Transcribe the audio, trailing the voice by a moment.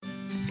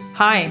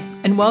Hi,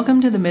 and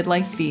welcome to the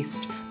Midlife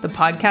Feast, the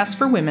podcast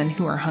for women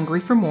who are hungry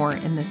for more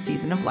in this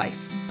season of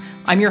life.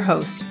 I'm your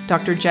host,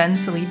 Dr. Jen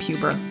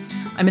Salib-Huber.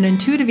 I'm an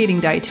intuitive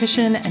eating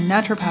dietitian and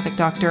naturopathic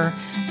doctor,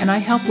 and I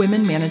help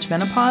women manage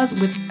menopause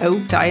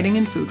without dieting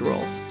and food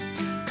rules.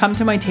 Come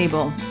to my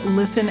table,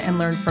 listen and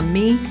learn from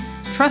me,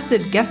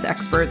 trusted guest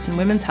experts in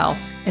women's health,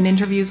 and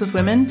interviews with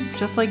women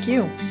just like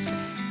you.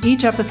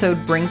 Each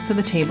episode brings to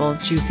the table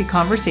juicy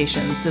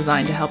conversations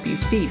designed to help you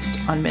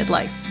feast on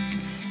midlife.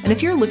 And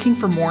if you're looking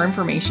for more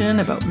information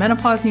about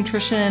menopause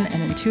nutrition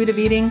and intuitive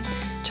eating,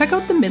 check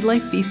out the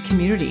Midlife Feast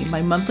community,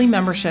 my monthly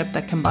membership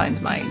that combines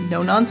my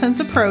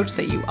no-nonsense approach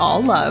that you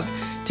all love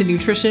to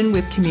nutrition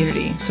with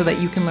community so that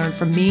you can learn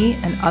from me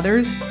and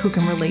others who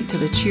can relate to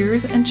the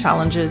cheers and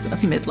challenges of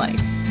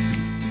midlife.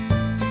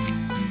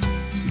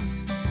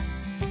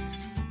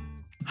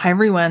 Hi,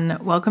 everyone.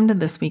 Welcome to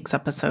this week's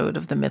episode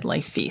of the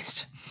Midlife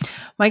Feast.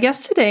 My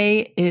guest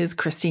today is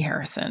Christy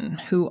Harrison,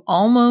 who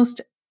almost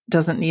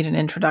doesn't need an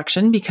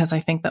introduction because I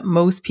think that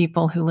most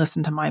people who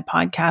listen to my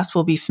podcast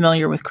will be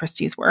familiar with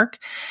Christy's work.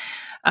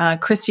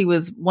 Christy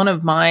was one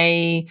of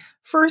my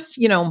first,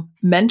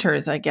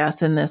 mentors, I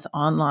guess, in this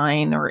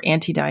online or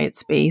anti-diet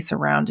space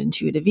around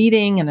intuitive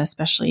eating. And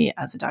especially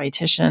as a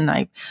dietitian,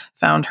 I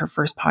found her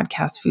first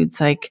podcast, Food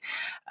Psych,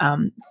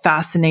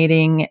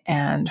 fascinating,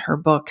 and her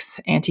books,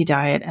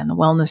 Anti-Diet and The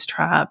Wellness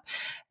Trap,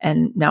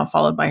 and now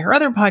followed by her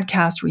other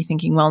podcast,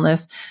 Rethinking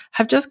Wellness,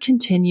 have just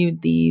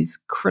continued these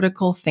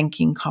critical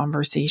thinking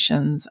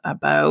conversations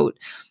about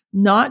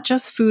not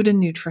just food and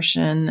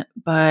nutrition,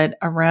 but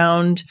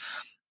around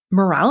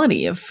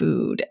morality of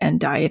food and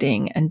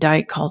dieting and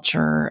diet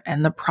culture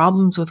and the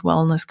problems with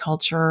wellness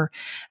culture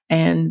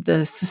and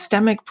the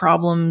systemic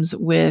problems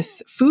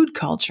with food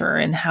culture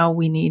and how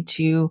we need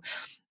to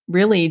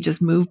really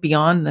just move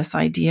beyond this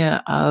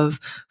idea of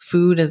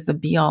food as the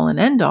be all and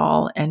end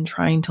all and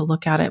trying to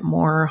look at it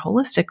more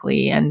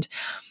holistically. And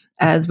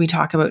as we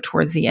talk about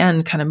towards the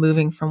end, kind of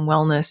moving from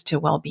wellness to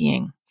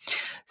well-being.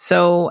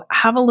 So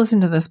have a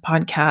listen to this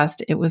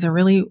podcast. It was a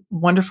really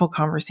wonderful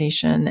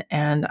conversation.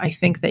 And I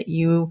think that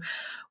you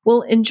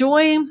will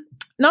enjoy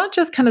not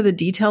just kind of the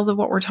details of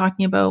what we're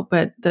talking about,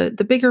 but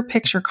the bigger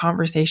picture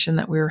conversation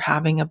that we were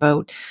having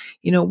about,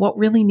 what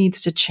really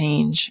needs to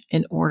change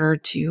in order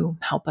to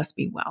help us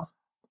be well.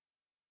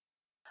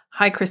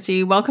 Hi,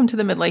 Christy. Welcome to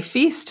the Midlife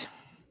Feast.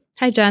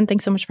 Hi, Jen.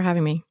 Thanks so much for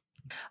having me.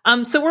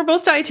 So we're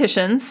both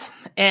dietitians,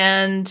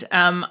 and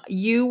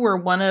you were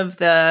one of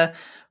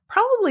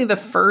probably the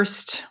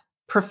first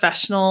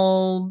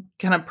professional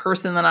kind of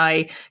person that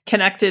I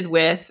connected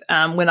with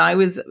when I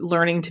was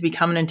learning to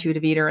become an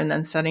intuitive eater and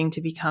then studying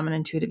to become an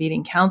intuitive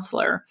eating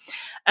counselor.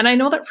 And I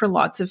know that for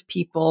lots of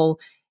people,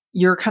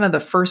 you're kind of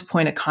the first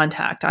point of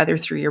contact, either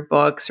through your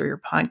books or your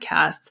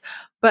podcasts.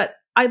 But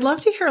I'd love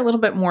to hear a little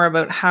bit more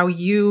about how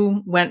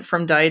you went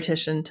from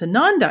dietitian to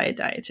non-diet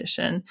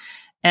dietitian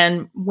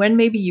and when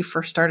maybe you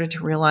first started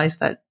to realize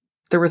that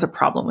there was a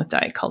problem with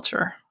diet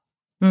culture.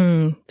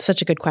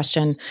 Such a good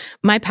question.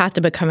 My path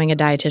to becoming a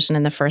dietitian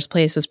in the first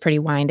place was pretty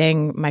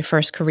winding. My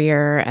first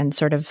career and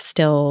sort of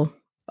still,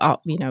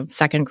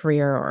 second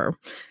career or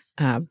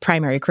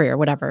primary career,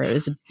 whatever,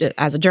 is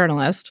as a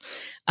journalist.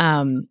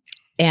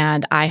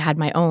 And I had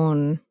my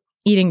own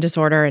eating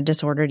disorder and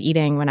disordered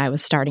eating when I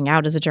was starting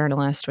out as a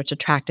journalist, which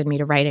attracted me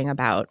to writing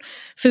about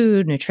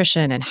food,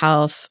 nutrition, and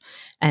health.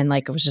 And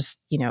I was just,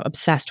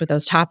 obsessed with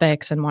those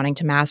topics and wanting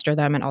to master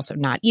them and also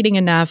not eating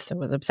enough. So I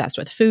was obsessed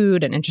with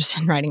food and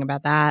interested in writing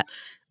about that.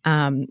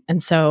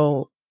 And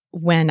so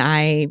when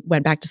I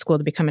went back to school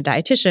to become a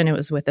dietitian, it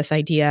was with this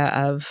idea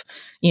of,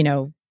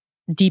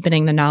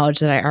 deepening the knowledge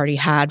that I already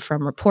had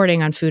from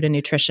reporting on food and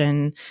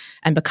nutrition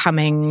and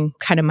becoming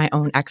kind of my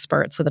own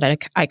expert so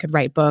that I could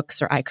write books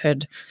or I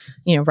could,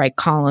 write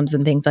columns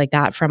and things like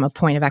that from a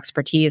point of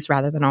expertise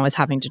rather than always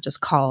having to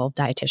just call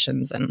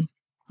dietitians and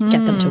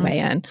get them to weigh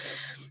in.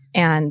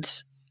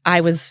 And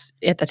I was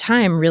at the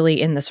time really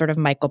in the sort of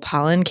Michael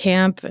Pollan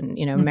camp and,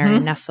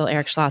 Marion Nestle,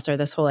 Eric Schlosser,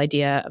 this whole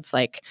idea of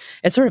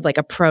it's sort of like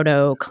a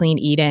proto clean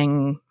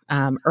eating,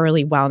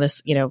 early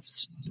wellness,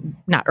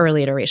 not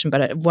early iteration,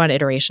 but one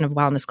iteration of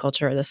wellness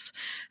culture, this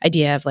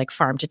idea of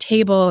farm to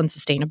table and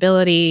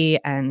sustainability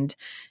and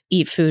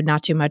eat food,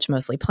 not too much,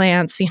 mostly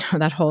plants,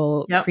 that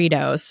whole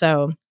credo.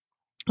 So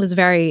it was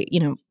very,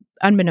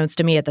 unbeknownst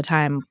to me at the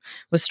time,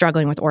 was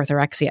struggling with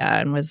orthorexia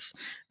and was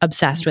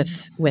obsessed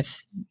with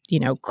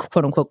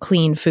quote unquote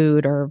clean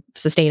food or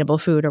sustainable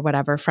food or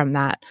whatever from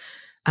that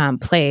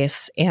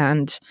place.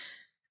 And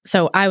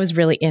so I was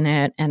really in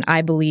it, and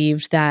I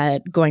believed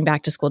that going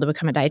back to school to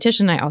become a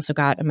dietitian, I also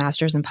got a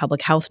master's in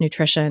public health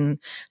nutrition.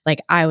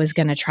 I was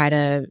going to try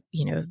to,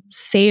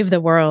 save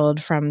the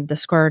world from the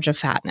scourge of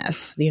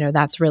fatness.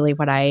 That's really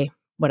what I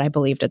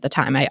believed at the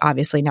time. I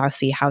obviously now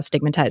see how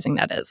stigmatizing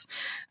that is.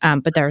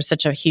 But there was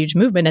such a huge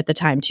movement at the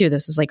time too.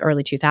 This was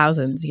early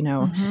 2000s,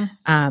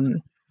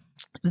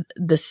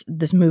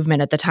 this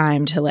movement at the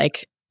time to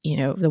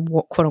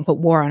the quote unquote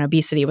war on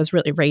obesity was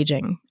really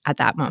raging at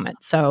that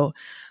moment. So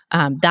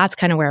That's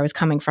kind of where I was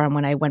coming from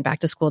when I went back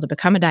to school to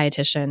become a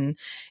dietitian.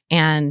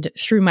 And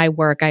through my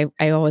work,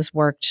 I always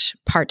worked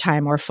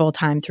part-time or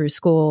full-time through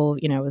school.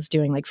 I was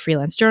doing like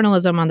freelance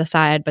journalism on the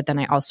side, but then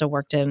I also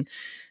worked in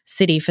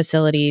city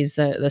facilities,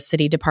 the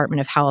city Department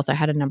of Health. I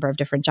had a number of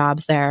different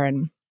jobs there.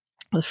 And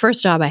the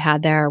first job I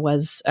had there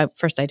was,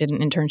 first I did an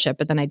internship,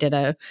 but then I did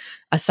a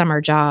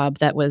summer job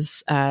that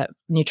was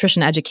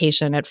nutrition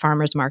education at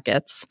farmers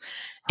markets.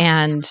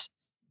 And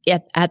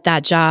at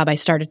that job, I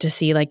started to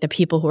see like the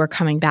people who were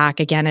coming back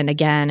again and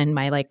again, and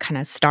my like kind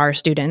of star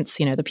students,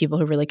 the people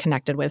who really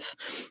connected with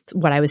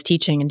what I was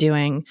teaching and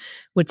doing,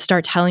 would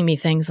start telling me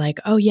things like,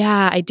 oh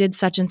yeah, I did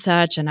such and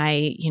such, and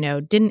I,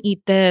 didn't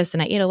eat this,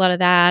 and I ate a lot of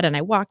that, and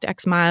I walked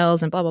X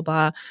miles, and blah, blah,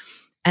 blah.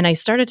 And I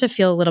started to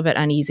feel a little bit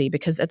uneasy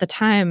because at the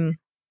time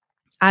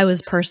I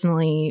was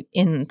personally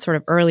in sort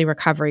of early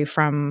recovery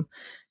from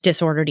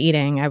disordered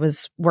eating. I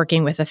was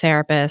working with a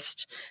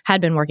therapist,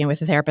 had been working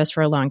with a therapist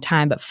for a long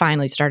time, but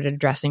finally started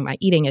addressing my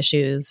eating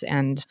issues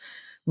and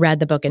read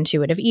the book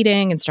Intuitive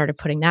Eating and started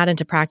putting that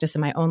into practice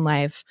in my own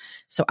life.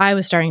 So I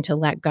was starting to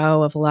let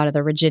go of a lot of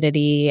the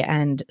rigidity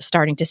and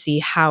starting to see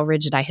how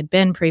rigid I had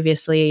been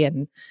previously,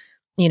 and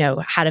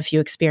had a few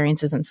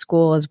experiences in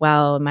school as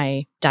well,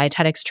 my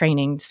dietetics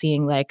training,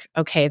 seeing like,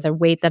 okay, the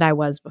weight that I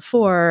was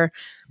before,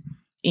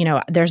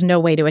 there's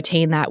no way to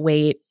attain that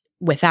weight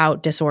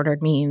without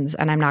disordered means,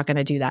 and I'm not going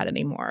to do that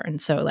anymore.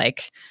 And so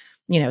like,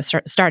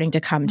 starting to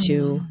come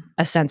to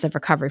a sense of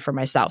recovery for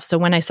myself. So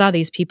when I saw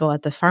these people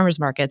at the farmers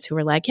markets who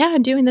were like, yeah,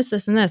 I'm doing this,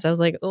 this, and this, I was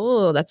like,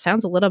 oh, that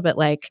sounds a little bit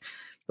like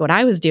what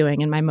I was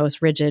doing in my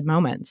most rigid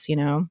moments,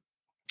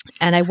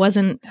 and I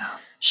wasn't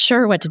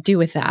sure what to do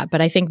with that.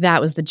 But I think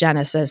that was the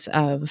genesis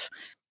of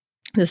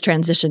this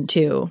transition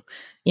to,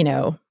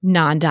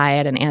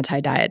 non-diet and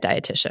anti-diet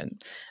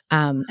dietitian.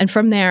 And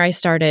from there, I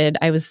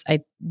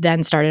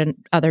then started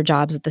other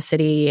jobs at the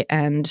city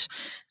and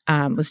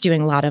was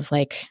doing a lot of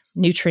like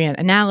nutrient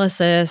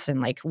analysis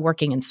and like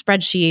working in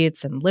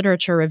spreadsheets and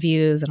literature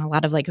reviews and a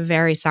lot of like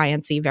very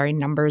sciencey, very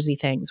numbersy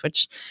things,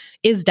 which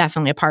is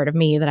definitely a part of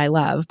me that I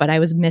love. But I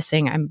was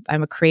missing.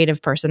 I'm a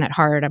creative person at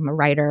heart. I'm a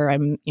writer.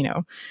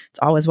 It's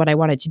always what I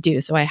wanted to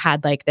do. So I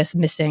had like this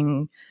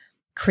missing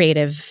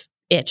creative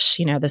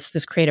itch,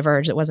 this creative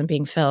urge that wasn't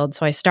being filled.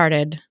 So I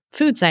started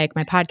Food Psych,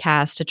 my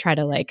podcast, to try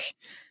to like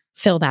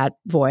fill that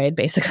void,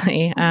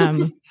 basically.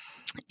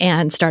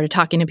 And started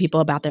talking to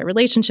people about their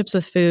relationships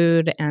with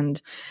food. And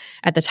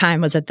at the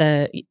time was at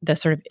the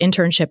sort of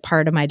internship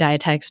part of my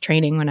dietetics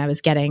training when I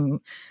was getting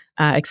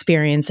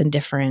experience in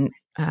different,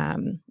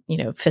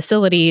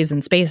 facilities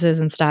and spaces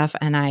and stuff.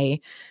 And I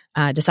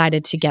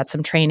decided to get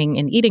some training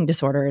in eating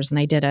disorders. And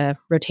I did a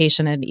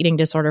rotation at an eating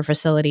disorder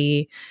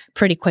facility,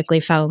 pretty quickly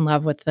fell in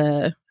love with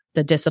the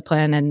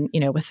discipline and,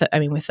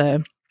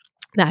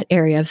 that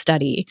area of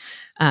study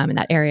and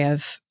that area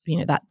of,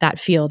 that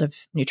field of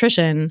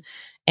nutrition,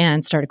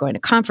 and started going to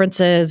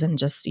conferences and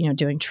just,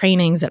 doing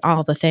trainings at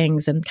all the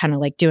things and kind of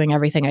like doing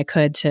everything I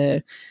could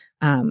to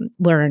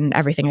learn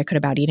everything I could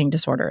about eating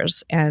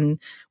disorders. And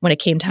when it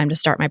came time to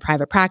start my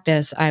private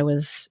practice, I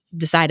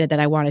decided that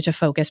I wanted to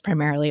focus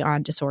primarily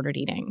on disordered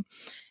eating.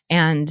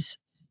 And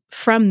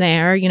from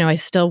there, I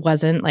still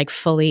wasn't like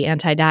fully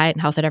anti-diet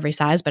and health at every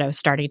size, but I was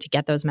starting to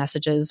get those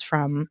messages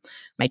from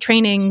my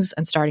trainings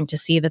and starting to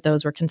see that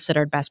those were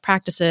considered best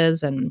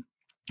practices. And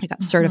I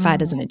got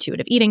certified as an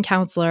intuitive eating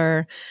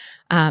counselor.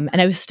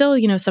 And I was still,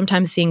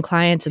 sometimes seeing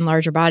clients in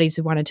larger bodies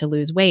who wanted to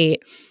lose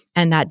weight,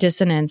 and that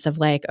dissonance of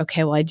like,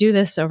 okay, well, I do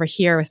this over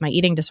here with my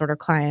eating disorder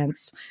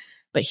clients,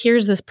 but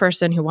here's this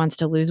person who wants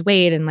to lose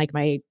weight. And like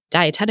my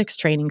dietetics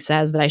training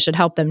says that I should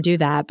help them do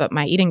that. But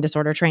my eating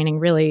disorder training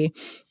really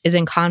is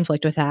in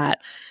conflict with that.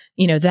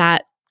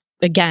 That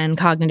again,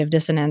 cognitive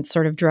dissonance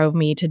sort of drove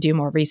me to do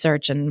more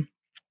research and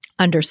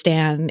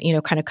understand,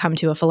 kind of come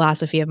to a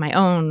philosophy of my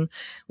own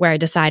where I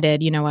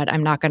decided,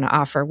 I'm not going to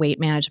offer weight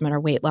management or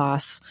weight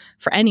loss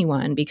for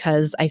anyone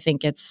because I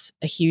think it's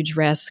a huge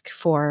risk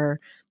for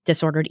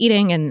disordered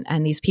eating.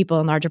 And these people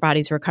in larger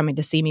bodies who are coming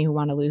to see me who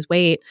want to lose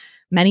weight,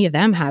 many of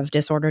them have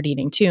disordered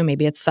eating too.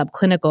 Maybe it's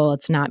subclinical.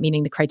 It's not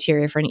meeting the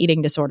criteria for an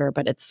eating disorder,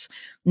 but it's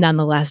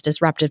nonetheless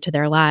disruptive to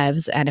their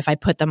lives. And if I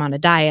put them on a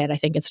diet, I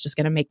think it's just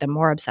going to make them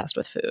more obsessed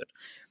with food.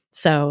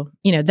 So,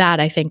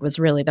 that I think was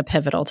really the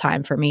pivotal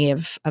time for me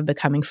of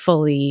becoming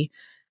fully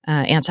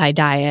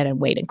anti-diet and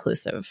weight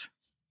inclusive.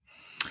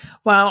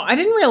 Wow. I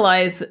didn't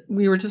realize,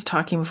 we were just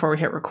talking before we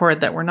hit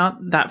record, that we're not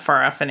that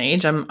far off in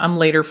age. I'm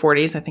later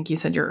 40s. I think you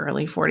said you're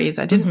early 40s.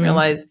 I didn't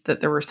realize that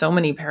there were so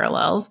many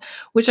parallels,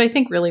 which I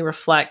think really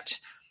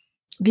reflect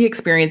the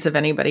experience of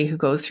anybody who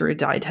goes through a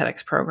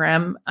dietetics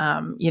program.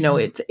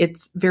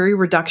 It's very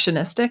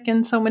reductionistic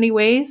in so many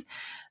ways.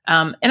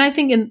 And I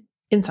think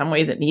in some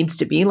ways it needs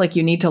to be, like,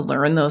 you need to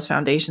learn those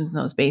foundations and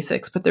those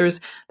basics, but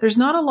there's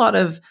not a lot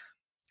of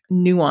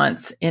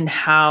nuance in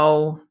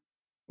how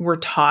we're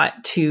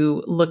taught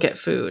to look at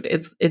food.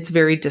 It's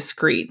very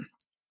discreet.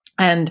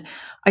 And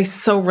I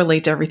so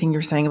relate to everything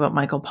you're saying about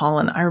Michael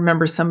Pollan. I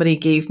remember somebody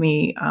gave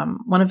me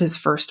one of his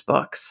first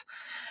books,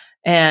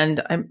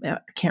 And I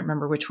can't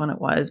remember which one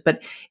it was,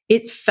 but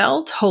it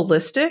felt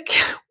holistic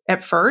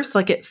at first.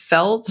 Like it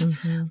felt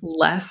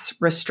less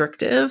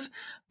restrictive,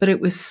 but it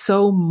was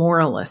so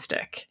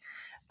moralistic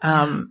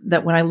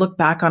that when I look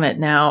back on it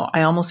now,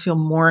 I almost feel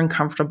more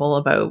uncomfortable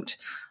about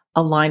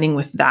aligning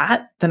with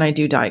that than I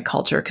do diet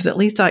culture. Because at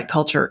least diet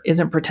culture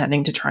isn't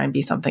pretending to try and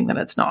be something that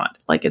it's not.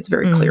 Like it's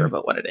very clear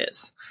about what it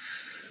is.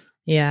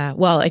 Yeah.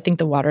 Well, I think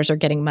the waters are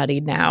getting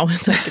muddied now.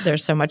 Like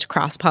there's so much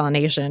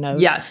cross-pollination of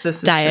this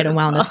is diet and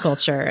wellness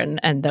culture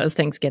and those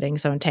things getting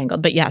so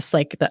entangled. But yes,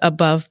 like the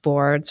above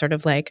board sort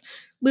of like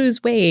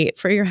lose weight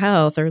for your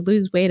health or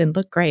lose weight and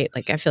look great.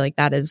 Like I feel like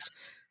that is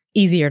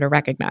easier to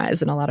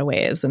recognize in a lot of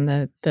ways. And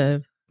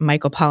the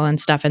Michael Pollan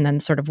stuff and then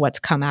sort of what's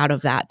come out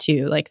of that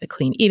too, like the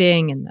clean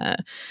eating and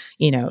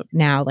the,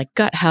 now like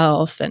gut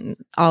health and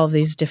all of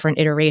these different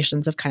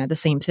iterations of kind of the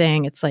same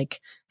thing. It's like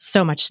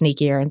so much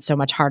sneakier and so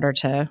much harder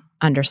to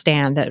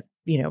understand that,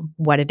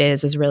 what it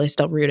is really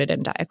still rooted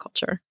in diet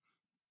culture.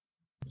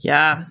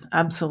 Yeah,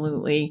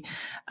 absolutely.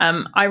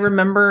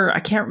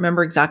 I can't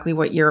remember exactly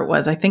what year it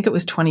was. I think it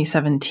was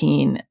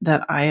 2017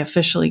 that I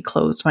officially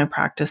closed my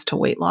practice to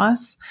weight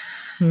loss.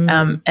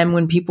 And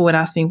when people would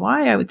ask me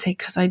why, I would say,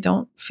 because I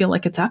don't feel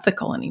like it's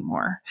ethical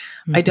anymore.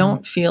 I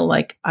don't feel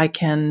like I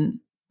can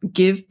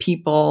give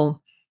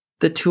people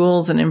the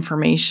tools and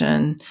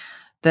information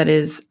that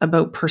is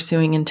about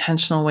pursuing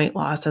intentional weight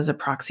loss as a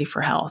proxy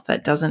for health.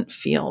 That doesn't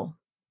feel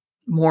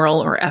moral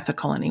or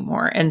ethical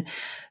anymore. And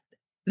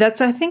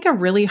that's, I think, a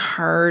really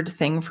hard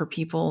thing for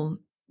people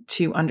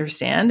to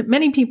understand.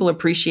 Many people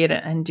appreciate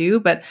it and do,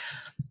 but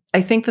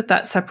I think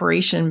that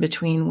separation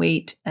between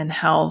weight and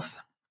health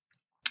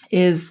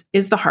is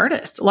the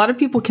hardest. A lot of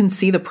people can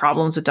see the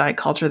problems with diet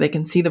culture. They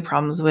can see the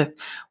problems with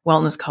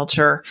wellness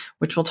culture,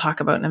 which we'll talk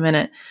about in a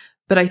minute.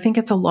 But I think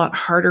it's a lot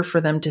harder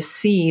for them to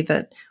see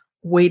that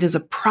weight as a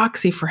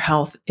proxy for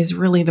health is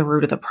really the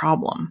root of the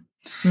problem,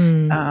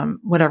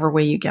 whatever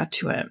way you get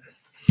to it.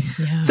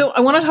 Yeah. So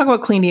I want to talk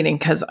about clean eating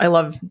because I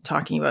love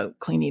talking about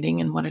clean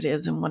eating and what it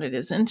is and what it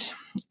isn't.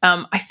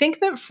 I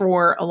think that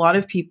for a lot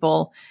of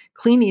people,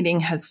 clean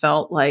eating has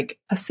felt like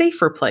a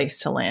safer place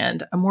to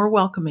land, a more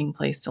welcoming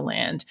place to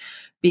land,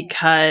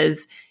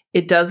 because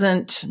it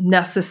doesn't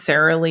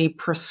necessarily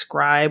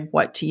prescribe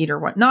what to eat or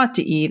what not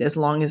to eat as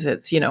long as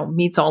it's,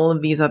 meets all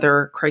of these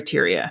other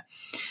criteria.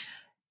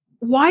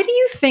 Why do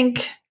you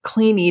think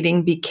clean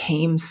eating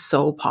became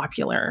so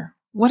popular?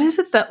 What is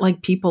it that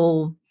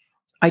people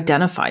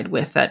identified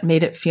with that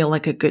made it feel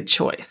like a good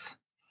choice?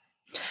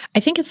 I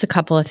think it's a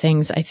couple of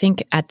things. I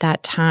think at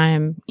that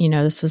time,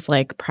 this was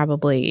like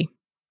probably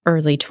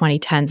early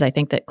 2010s. I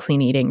think that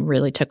clean eating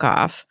really took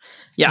off.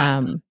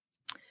 Yeah.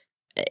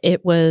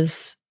 It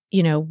was,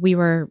 we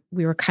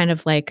were kind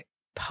of like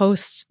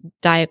post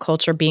diet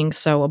culture being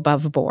so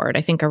above board.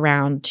 I think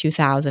around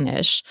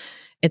 2000-ish,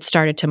 it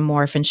started to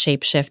morph and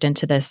shape shift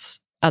into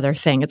this other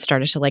thing. It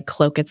started to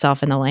cloak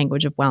itself in the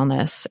language of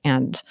wellness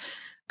and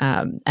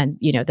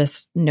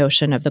this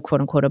notion of the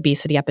quote unquote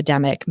obesity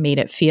epidemic made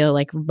it feel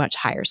like much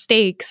higher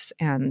stakes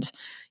and,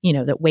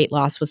 that weight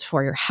loss was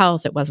for your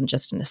health. It wasn't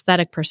just an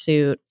aesthetic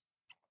pursuit.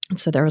 And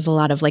so there was a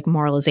lot of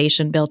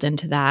moralization built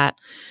into that.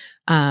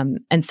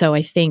 And so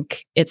I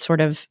think it's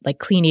sort of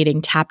clean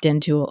eating tapped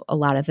into a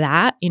lot of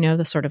that,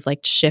 the sort of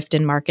shift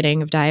in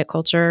marketing of diet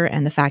culture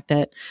and the fact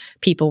that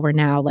people were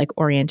now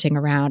orienting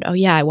around, oh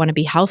yeah, I want to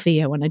be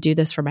healthy. I want to do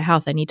this for my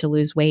health. I need to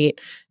lose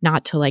weight,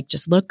 not to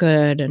just look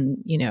good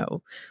and,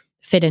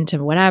 fit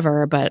into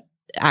whatever, but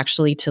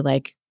actually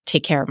to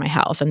take care of my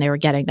health. And they were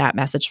getting that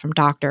message from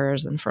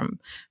doctors and from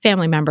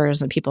family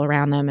members and people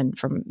around them and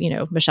from,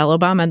 Michelle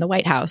Obama and the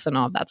White House and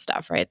all of that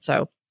stuff. Right.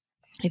 So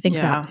I think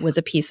that was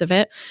a piece of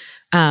it.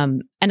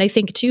 And I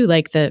think too,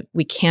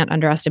 we can't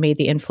underestimate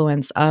the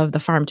influence of the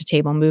farm to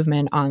table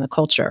movement on the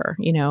culture,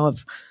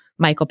 of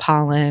Michael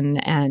Pollan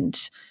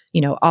and,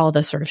 all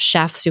the sort of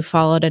chefs who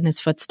followed in his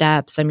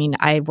footsteps. I mean,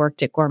 I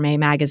worked at Gourmet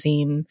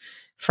Magazine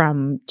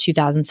from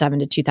 2007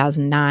 to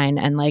 2009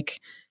 and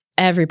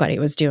everybody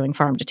was doing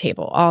farm to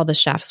table. All the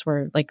chefs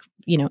were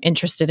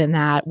interested in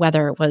that,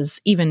 whether it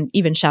was even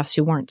chefs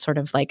who weren't sort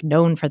of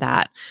known for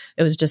that.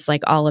 It was just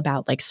all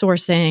about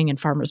sourcing and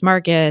farmers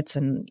markets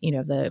and,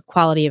 the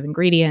quality of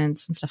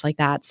ingredients and stuff like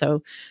that.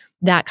 So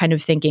that kind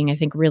of thinking, I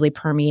think, really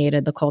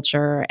permeated the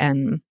culture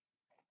and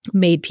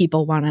made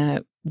people want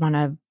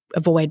to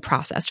avoid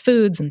processed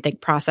foods and think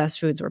processed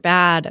foods were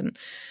bad. And,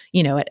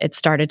 it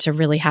started to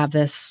really have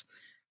this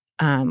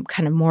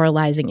kind of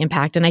moralizing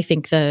impact. And I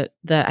think the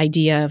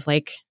idea of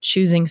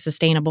choosing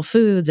sustainable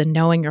foods and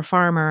knowing your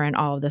farmer and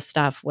all of this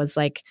stuff was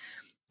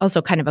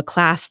also kind of a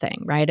class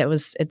thing, right?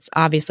 It's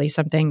obviously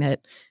something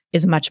that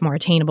is much more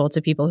attainable to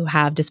people who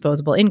have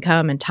disposable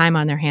income and time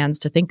on their hands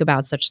to think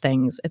about such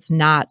things. It's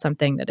not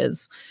something that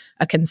is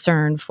a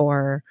concern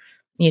for,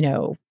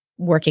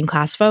 working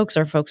class folks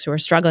or folks who are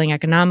struggling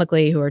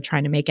economically, who are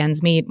trying to make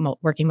ends meet,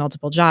 working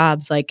multiple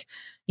jobs.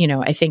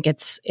 I think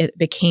it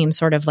became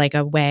sort of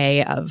a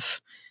way of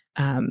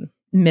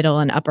middle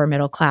and upper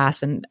middle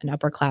class and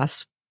upper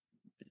class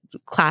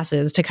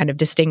classes to kind of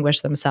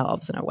distinguish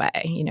themselves in a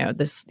way,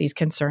 these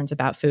concerns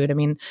about food. I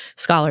mean,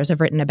 scholars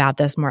have written about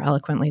this more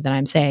eloquently than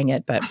I'm saying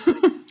it, but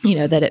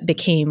that it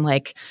became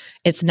like,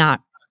 it's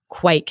not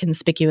quite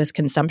conspicuous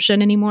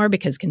consumption anymore,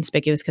 because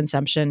conspicuous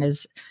consumption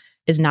is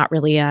not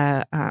really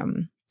a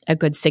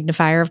good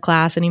signifier of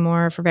class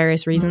anymore for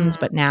various reasons.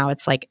 But now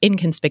it's like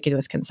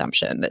inconspicuous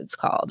consumption, it's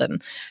called,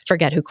 and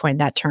forget who coined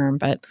that term,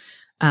 but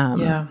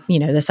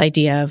this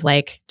idea of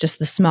like just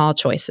the small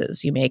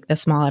choices you make, the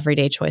small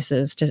everyday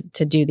choices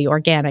to do the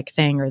organic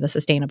thing or the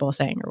sustainable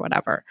thing or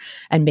whatever,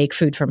 and make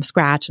food from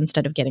scratch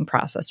instead of getting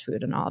processed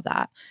food and all of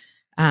that.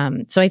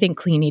 So I think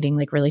clean eating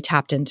like really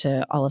tapped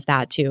into all of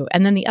that too.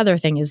 And then the other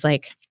thing is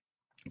like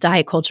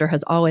diet culture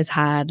has always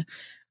had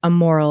a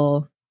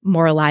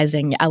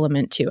moralizing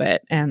element to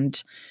it,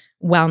 and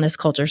wellness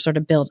culture sort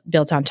of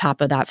built on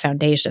top of that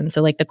foundation.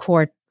 So like the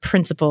core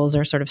principles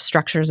or sort of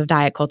structures of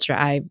diet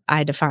culture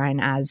I define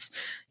as,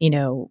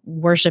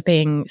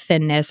 worshiping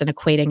thinness and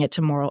equating it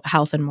to moral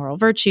health and moral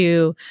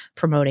virtue,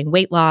 promoting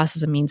weight loss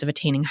as a means of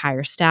attaining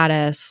higher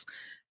status,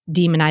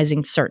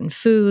 demonizing certain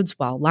foods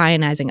while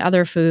lionizing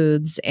other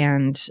foods,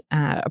 and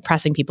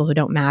oppressing people who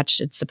don't match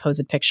its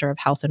supposed picture of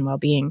health and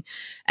well-being.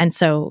 And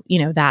so,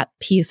 that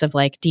piece of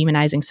like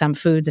demonizing some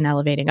foods and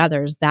elevating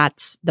others,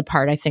 that's the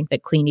part I think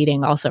that clean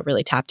eating also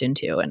really tapped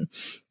into. And,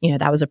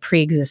 that was a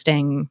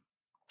pre-existing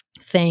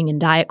thing in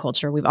diet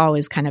culture. We've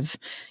always kind of,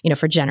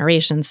 for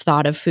generations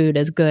thought of food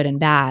as good and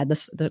bad.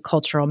 The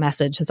cultural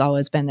message has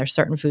always been there's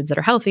certain foods that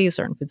are healthy,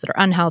 certain foods that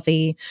are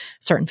unhealthy,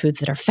 certain foods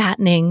that are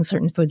fattening,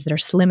 certain foods that are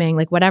slimming,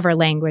 like whatever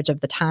language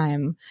of the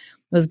time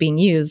was being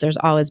used, there's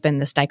always been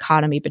this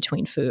dichotomy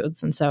between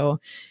foods. And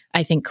so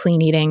I think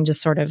clean eating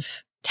just sort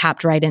of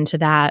tapped right into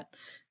that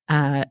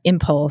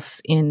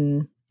impulse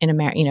in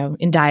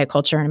diet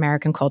culture and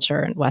American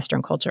culture and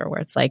Western culture,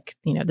 where it's like,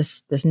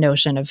 this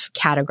notion of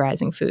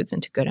categorizing foods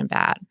into good and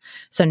bad.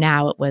 So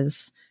now it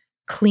was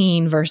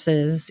clean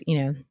versus,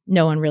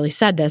 no one really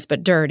said this,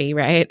 but dirty,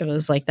 right? It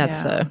was like, that's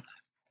the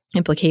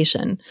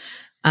implication.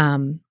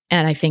 And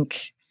I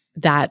think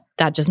that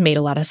just made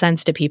a lot of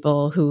sense to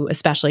people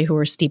especially who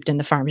were steeped in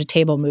the farm to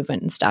table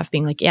movement and stuff,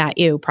 being like, yeah,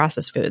 ew,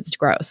 processed foods,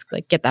 gross.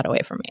 Like, get that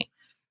away from me.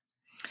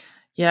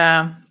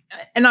 Yeah.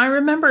 And I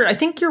remember, I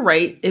think you're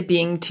right, it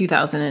being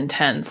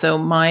 2010. So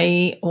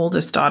my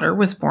oldest daughter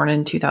was born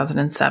in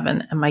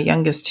 2007 and my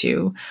youngest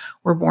two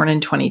were born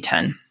in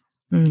 2010.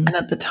 And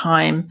at the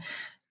time,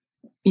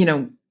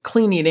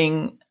 clean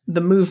eating,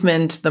 the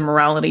movement, the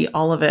morality,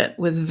 all of it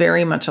was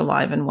very much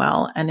alive and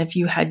well. And if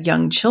you had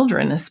young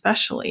children,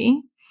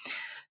 especially,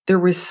 there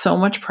was so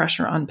much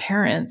pressure on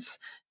parents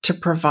to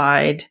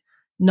provide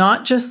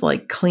not just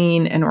like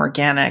clean and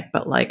organic,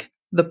 but like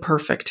the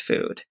perfect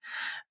food.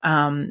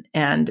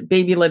 And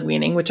baby-led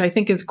weaning, which I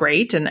think is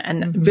great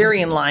and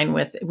very in line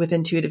with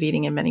intuitive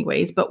eating in many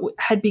ways, but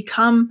had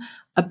become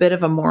a bit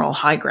of a moral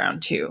high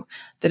ground too.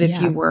 That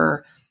if you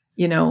were,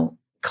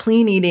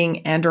 clean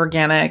eating and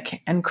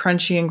organic and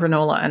crunchy and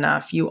granola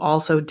enough, you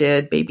also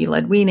did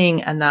baby-led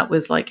weaning. And that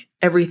was like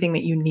everything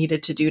that you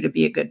needed to do to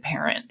be a good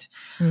parent.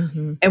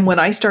 And what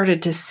I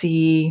started to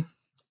see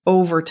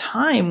over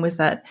time was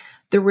that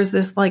there was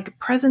this like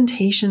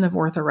presentation of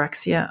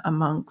orthorexia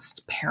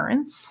amongst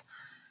parents,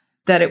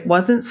 that it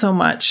wasn't so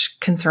much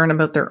concern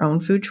about their own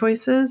food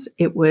choices.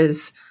 It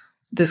was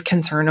this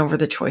concern over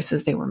the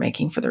choices they were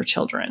making for their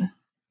children.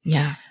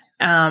 Yeah.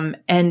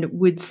 And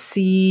would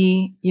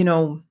see,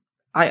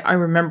 I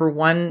remember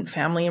one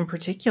family in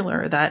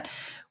particular that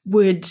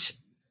would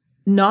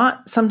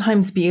not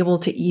sometimes be able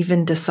to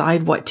even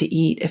decide what to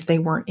eat if they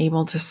weren't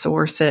able to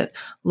source it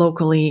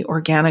locally,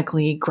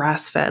 organically,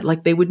 grass-fed.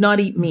 Like they would not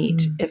eat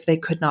meat if they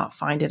could not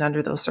find it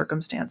under those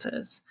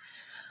circumstances.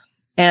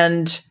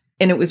 And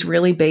it was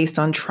really based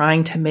on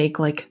trying to make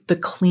like the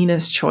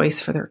cleanest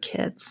choice for their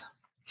kids.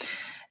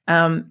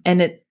 And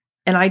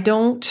I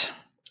don't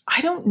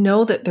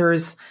know that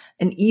there's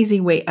an easy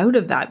way out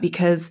of that,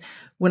 because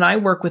when I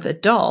work with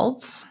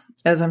adults,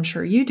 as I'm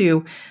sure you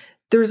do,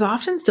 there's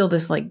often still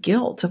this like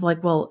guilt of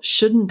like, well,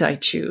 shouldn't I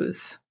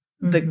choose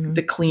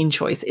the clean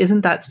choice?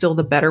 Isn't that still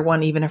the better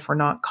one, even if we're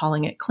not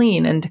calling it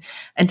clean?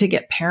 And to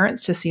get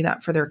parents to see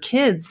that for their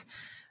kids,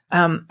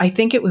 I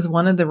think it was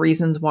one of the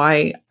reasons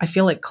why I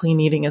feel like clean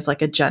eating is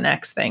like a Gen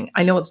X thing.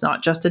 I know it's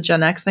not just a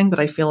Gen X thing, but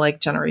I feel like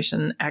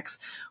Generation X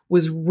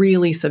was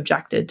really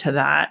subjected to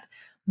that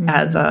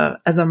as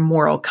a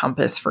moral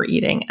compass for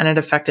eating. And it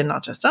affected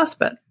not just us,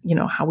 but,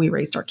 how we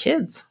raised our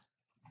kids.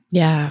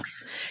 Yeah.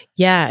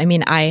 Yeah. I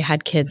mean, I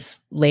had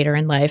kids later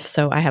in life,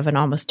 so I have an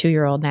almost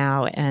 2-year-old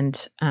now.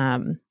 And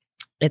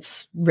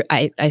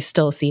I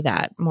still see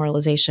that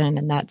moralization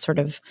and that sort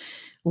of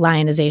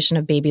lionization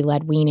of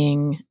baby-led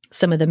weaning.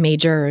 Some of the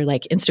major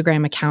like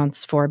Instagram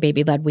accounts for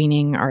baby-led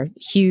weaning are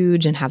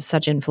huge and have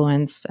such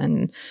influence.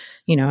 And,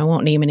 I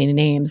won't name any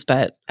names,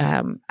 but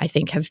I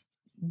think have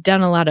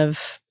done a lot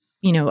of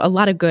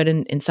good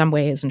in some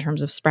ways in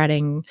terms of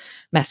spreading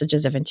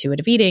messages of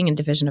intuitive eating and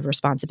division of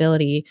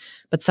responsibility.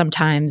 But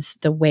sometimes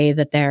the way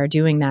that they're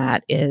doing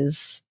that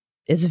is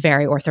is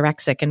very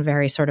orthorexic and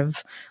very sort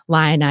of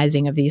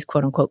lionizing of these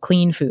quote unquote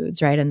clean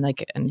foods, right?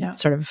 And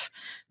sort of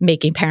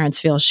making parents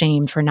feel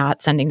ashamed for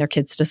not sending their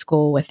kids to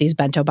school with these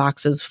bento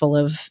boxes full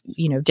of,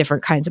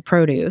 different kinds of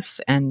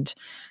produce. And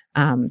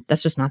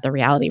that's just not the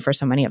reality for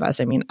so many of us.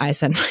 I mean, I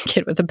send my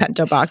kid with a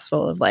bento box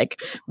full of like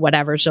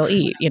whatever she'll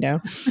eat,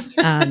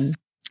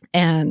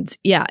 and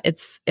yeah,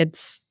 it's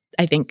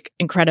I think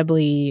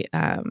incredibly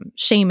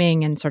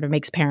shaming and sort of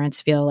makes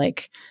parents feel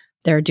like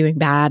they're doing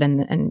bad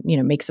and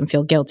makes them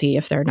feel guilty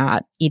if they're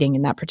not eating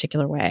in that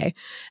particular way.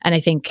 And I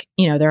think,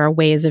 there are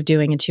ways of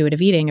doing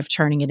intuitive eating, of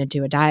turning it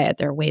into a diet.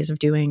 There are ways of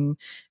doing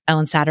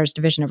Ellen Satter's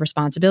division of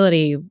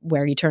responsibility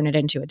where you turn it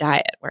into a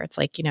diet, where it's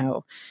like,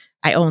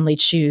 I only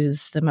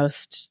choose the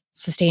most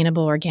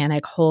sustainable,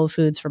 organic, whole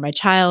foods for my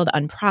child,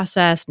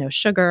 unprocessed, no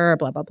sugar,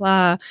 blah, blah,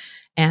 blah.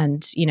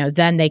 And,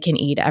 then they can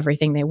eat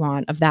everything they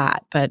want of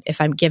that. But if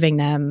I'm giving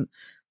them,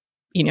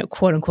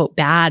 quote unquote,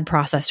 bad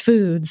processed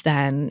foods,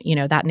 then,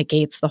 that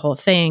negates the whole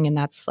thing. And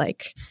that's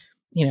like,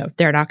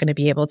 they're not going to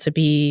be able to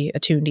be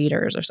attuned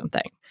eaters or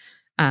something.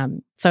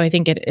 So I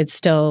think it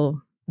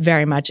still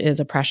very much is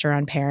a pressure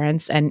on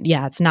parents. And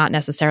yeah, it's not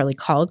necessarily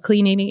called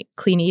clean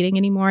eating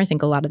anymore. I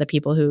think a lot of the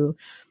people who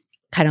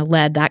kind of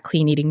led that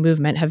clean eating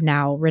movement have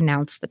now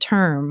renounced the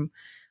term,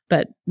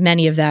 but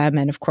many of them,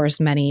 and of course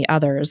many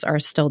others, are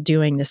still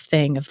doing this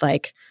thing of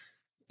like,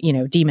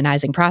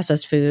 demonizing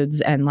processed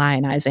foods and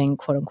lionizing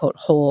quote unquote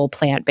whole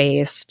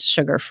plant-based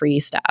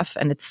sugar-free stuff.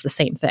 And it's the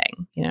same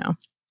thing,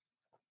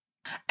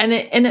 And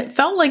it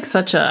felt like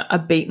such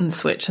a bait and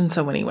switch in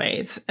so many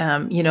ways.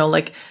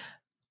 Like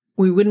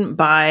we wouldn't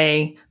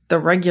buy the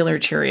regular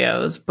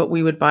Cheerios, but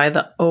we would buy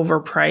the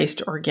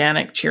overpriced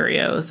organic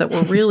Cheerios that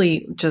were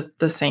really just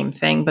the same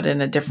thing, but in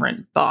a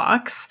different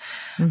box,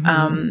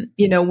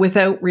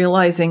 without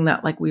realizing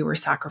that like we were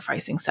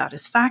sacrificing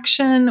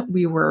satisfaction.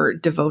 We were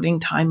devoting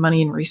time,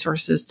 money, and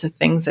resources to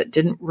things that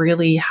didn't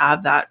really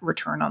have that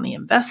return on the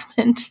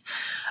investment.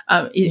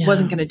 It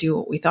wasn't going to do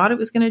what we thought it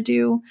was going to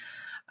do.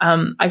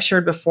 I've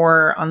shared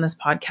before on this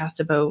podcast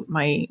about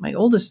my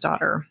oldest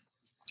daughter,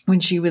 when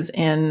she was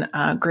in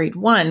grade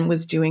 1,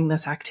 was doing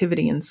this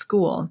activity in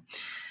school.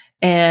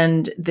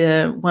 And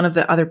one of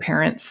the other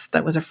parents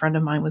that was a friend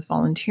of mine was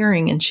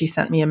volunteering, and she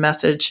sent me a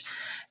message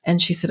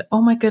and she said,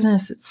 "Oh my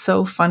goodness, it's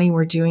so funny.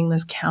 We're doing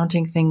this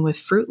counting thing with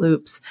Fruit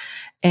Loops."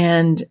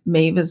 And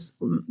Maeve,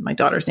 my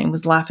daughter's name,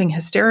 was laughing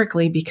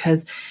hysterically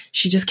because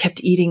she just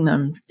kept eating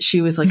them.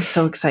 She was like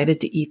so excited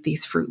to eat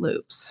these Fruit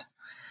Loops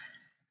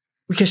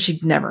because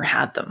she'd never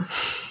had them.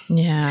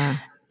 Yeah.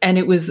 And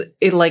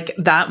it like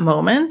that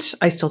moment,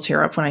 I still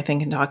tear up when I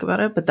think and talk about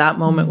it, but that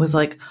moment was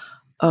like,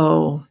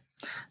 oh,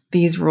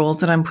 these rules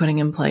that I'm putting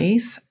in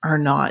place are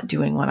not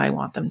doing what I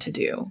want them to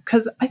do.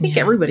 Because I think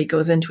everybody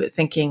goes into it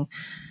thinking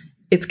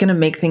it's going to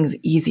make things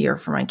easier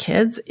for my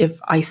kids if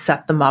I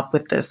set them up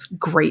with this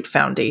great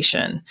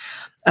foundation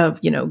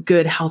of,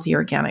 good, healthy,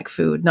 organic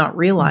food, not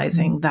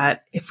realizing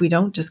that if we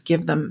don't just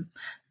give them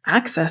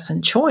access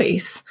and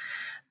choice,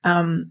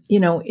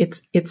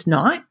 it's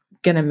not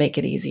going to make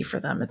it easy for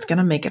them. It's going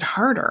to make it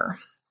harder.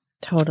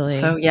 Totally.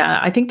 So yeah,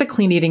 I think the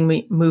clean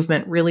eating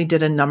movement really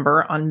did a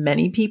number on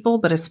many people,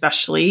 but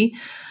especially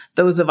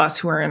those of us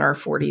who are in our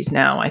 40s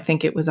now. I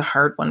think it was a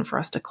hard one for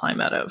us to climb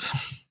out of.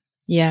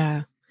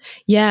 Yeah.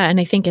 Yeah. And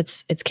I think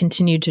it's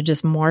continued to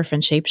just morph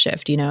and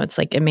shapeshift. It's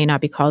like it may not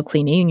be called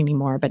clean eating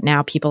anymore, but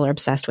now people are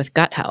obsessed with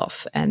gut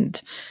health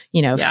and,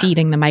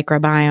 feeding the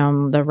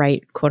microbiome the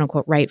right, quote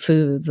unquote, right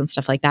foods and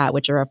stuff like that,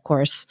 which are, of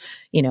course,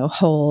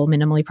 whole,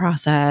 minimally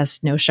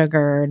processed, no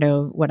sugar,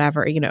 no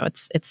whatever.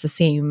 It's the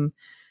same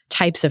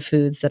types of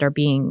foods that are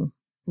being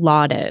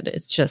lauded.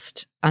 It's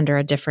just under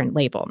a different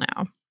label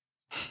now.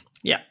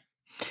 Yeah.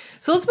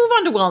 So let's move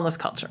on to wellness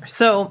culture.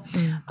 So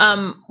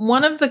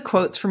one of the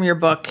quotes from your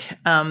book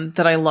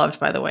that I loved,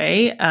 by the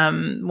way,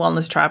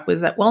 Wellness Trap,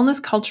 was that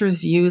wellness culture's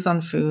views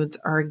on foods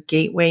are a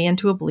gateway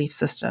into a belief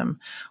system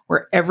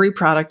where every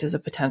product is a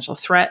potential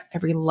threat,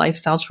 every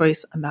lifestyle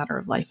choice a matter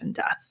of life and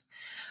death.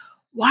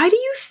 Why do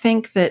you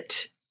think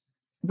that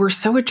we're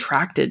so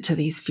attracted to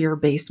these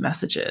fear-based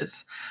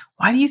messages?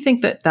 Why do you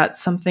think that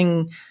that's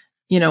something,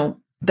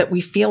 that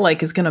we feel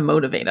like is going to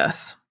motivate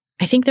us?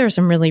 I think there are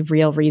some really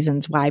real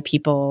reasons why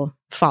people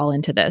fall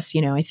into this.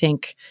 I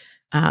think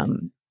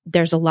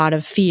there's a lot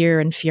of fear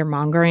and fear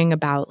mongering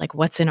about like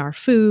what's in our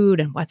food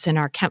and what's in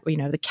our,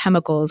 the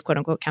chemicals, quote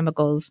unquote,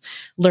 chemicals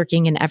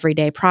lurking in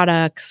everyday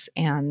products.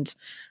 And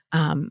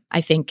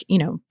I think,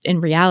 in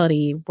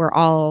reality, we're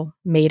all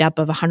made up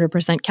of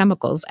 100%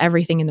 chemicals.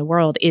 Everything in the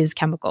world is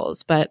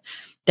chemicals, but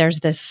there's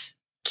this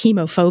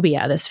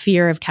chemophobia, this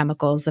fear of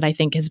chemicals that I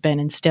think has been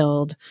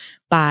instilled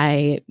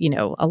by,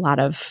 a lot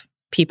of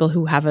people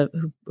who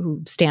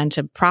who stand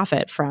to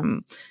profit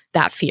from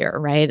that fear,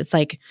 right? It's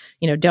like,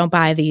 don't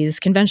buy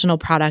these conventional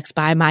products,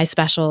 buy my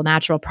special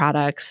natural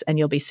products and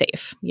you'll be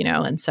safe,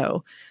 and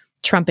so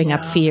trumping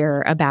up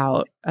fear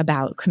about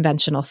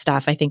conventional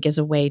stuff, I think, is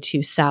a way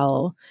to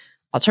sell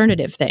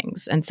alternative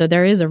things. And so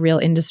there is a real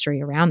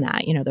industry around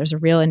that. There's a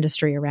real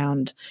industry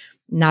around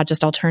not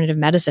just alternative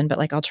medicine, but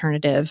like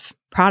alternative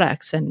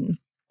products and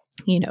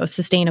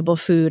sustainable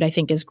food, I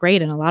think, is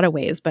great in a lot of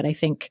ways, but I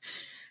think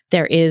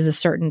there is a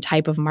certain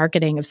type of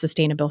marketing of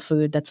sustainable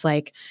food that's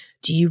like,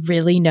 do you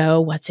really know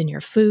what's in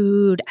your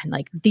food? And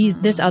like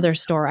this other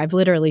store, I've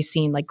literally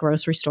seen like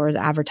grocery stores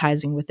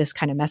advertising with this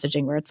kind of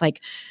messaging where it's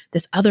like,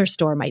 this other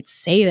store might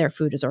say their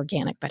food is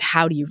organic, but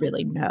how do you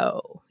really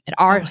know? At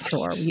our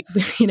store,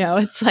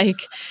 it's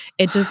like,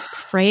 it just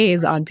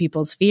preys on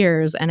people's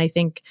fears. And I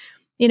think,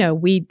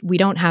 we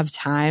don't have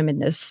time in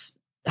this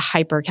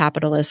hyper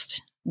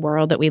capitalist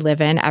world that we live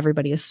in.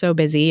 Everybody is so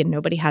busy and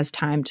nobody has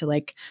time to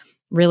like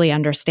really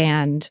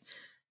understand,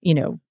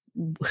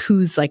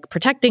 who's like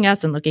protecting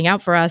us and looking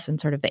out for us and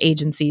sort of the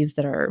agencies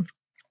that are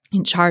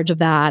in charge of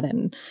that.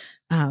 And,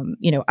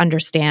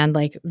 understand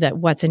like that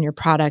what's in your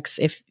products.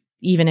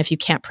 Even if you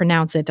can't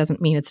pronounce it,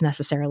 doesn't mean it's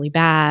necessarily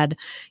bad.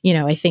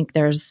 I think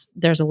there's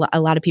a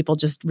lot of people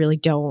just really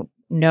don't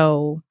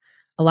know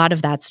a lot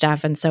of that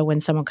stuff. And so when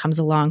someone comes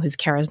along who's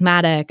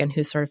charismatic and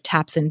who sort of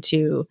taps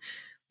into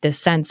this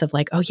sense of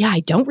like, oh yeah, I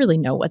don't really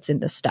know what's in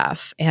this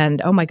stuff.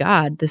 And oh my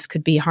God, this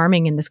could be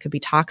harming and this could be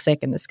toxic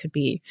and this could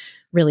be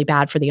really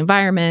bad for the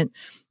environment.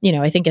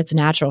 I think it's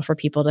natural for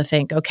people to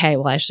think, okay,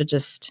 well, I should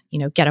just,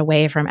 get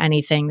away from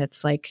anything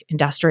that's like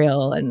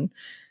industrial and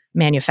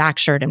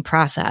manufactured and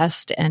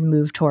processed and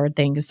move toward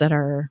things that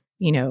are,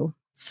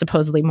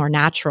 supposedly more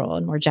natural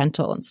and more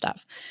gentle and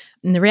stuff.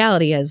 And the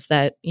reality is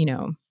that,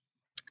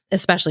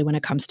 especially when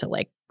it comes to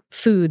like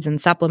foods and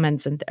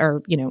supplements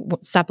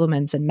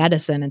supplements and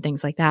medicine and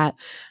things like that,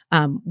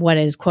 what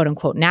is quote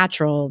unquote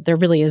natural, there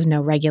really is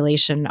no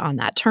regulation on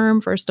that term,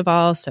 first of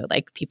all. So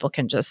like people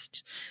can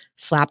just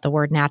slap the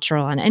word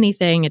natural on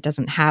anything. It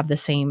doesn't have the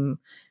same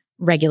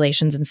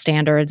regulations and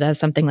standards as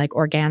something like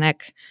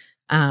organic.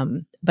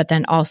 But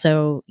then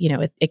also,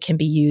 it can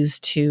be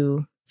used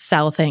to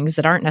sell things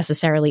that aren't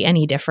necessarily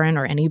any different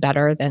or any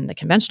better than the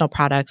conventional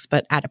products,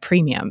 but at a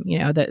premium,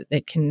 that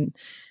it can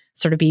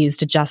sort of be used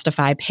to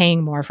justify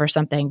paying more for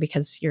something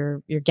because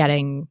you're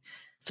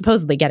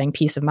supposedly getting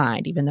peace of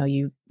mind, even though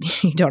you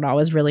don't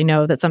always really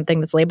know that something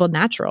that's labeled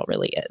natural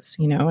really is,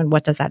 and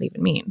what does that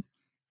even mean?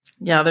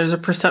 Yeah, there's a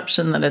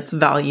perception that it's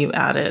value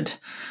added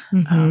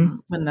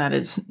when that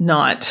is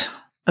not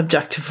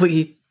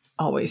objectively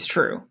always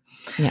true.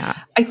 Yeah.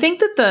 I think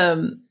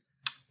that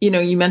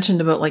you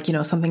mentioned about like,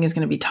 something is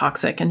going to be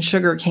toxic, and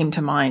sugar came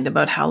to mind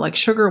about how like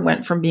sugar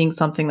went from being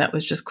something that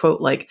was just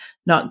quote, like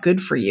not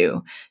good for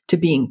you to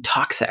being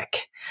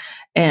toxic,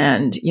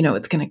 and,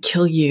 it's going to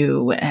kill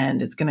you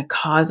and it's going to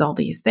cause all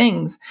these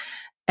things.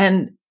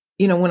 And,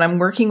 when I'm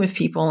working with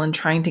people and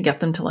trying to get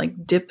them to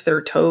like dip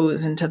their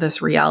toes into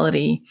this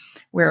reality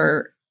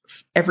where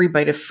every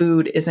bite of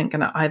food isn't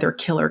going to either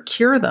kill or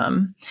cure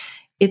them,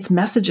 it's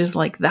messages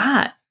like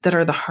that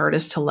are the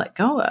hardest to let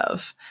go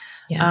of.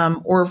 Yeah.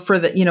 Or for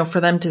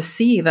them to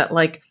see that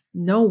like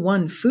no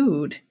one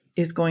food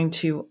is going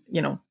to,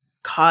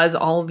 cause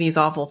all of these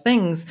awful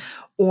things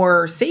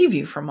or save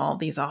you from all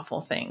these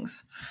awful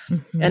things.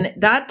 Mm-hmm. And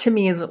that to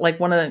me is like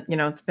one of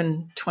the, it's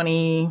been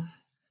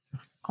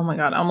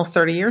almost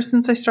 30 years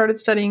since I started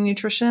studying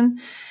nutrition.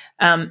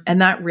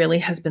 And that really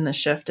has been the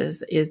shift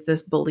is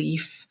this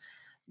belief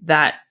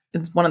that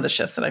it's one of the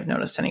shifts that I've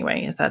noticed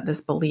anyway, is that this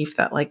belief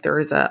that like there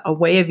is a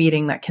way of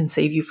eating that can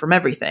save you from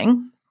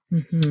everything.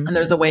 Mm-hmm. And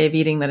there's a way of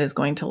eating that is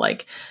going to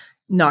like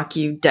knock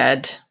you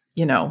dead,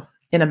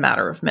 in a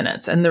matter of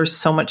minutes. And there's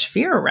so much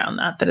fear around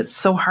that it's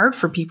so hard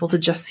for people to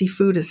just see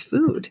food as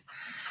food.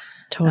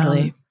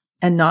 Totally.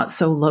 And not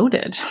so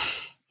loaded.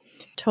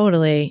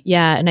 Totally.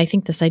 Yeah. And I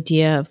think this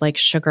idea of like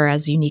sugar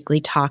as uniquely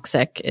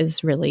toxic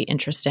is really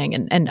interesting,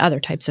 and other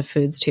types of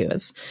foods too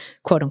as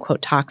quote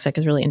unquote toxic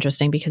is really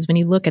interesting, because when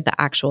you look at the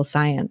actual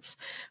science,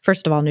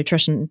 first of all,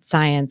 nutrition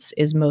science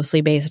is mostly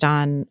based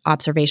on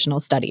observational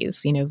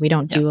studies. We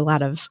don't do a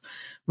lot of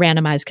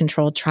randomized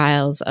controlled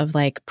trials of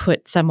like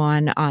put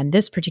someone on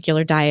this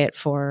particular diet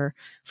for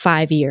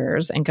 5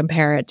 years and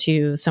compare it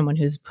to someone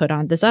who's put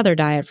on this other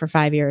diet for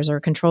 5 years, or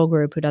a control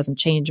group who doesn't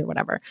change or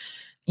whatever.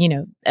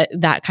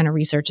 That kind of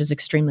research is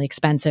extremely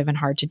expensive and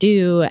hard to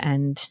do.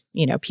 And,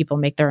 people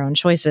make their own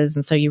choices.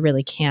 And so you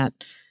really can't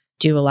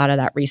do a lot of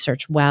that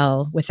research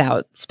well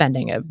without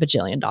spending $1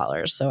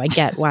 bajillion. So I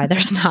get why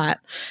there's not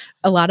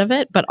a lot of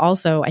it. But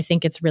also, I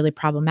think it's really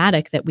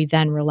problematic that we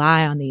then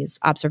rely on these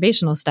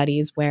observational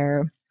studies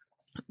where,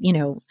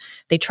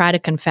 they try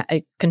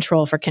to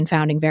control for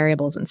confounding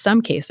variables in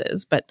some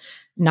cases, but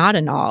not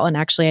in all. And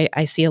actually,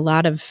 I see a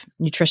lot of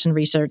nutrition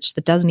research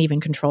that doesn't even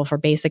control for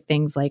basic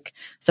things like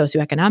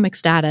socioeconomic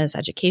status,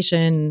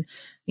 education,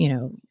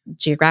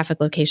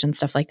 geographic location,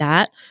 stuff like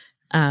that,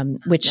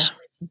 which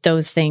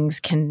those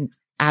things can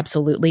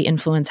absolutely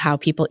influence how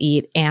people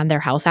eat and their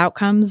health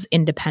outcomes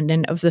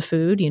independent of the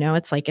food.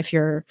 It's like if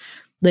you're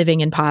living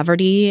in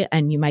poverty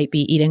and you might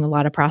be eating a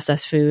lot of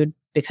processed food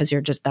because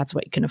that's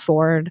what you can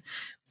afford.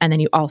 And then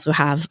you also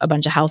have a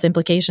bunch of health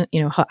implications,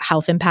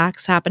 health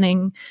impacts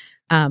happening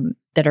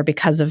that are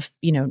because of,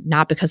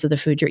 not because of the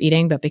food you're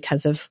eating, but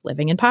because of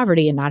living in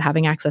poverty and not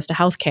having access to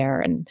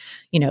healthcare and,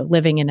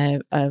 living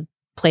in a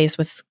place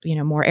with,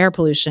 more air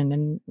pollution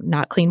and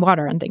not clean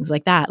water and things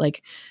like that.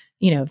 Like,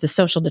 the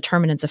social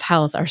determinants of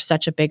health are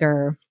such a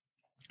bigger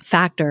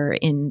factor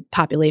in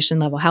population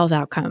level health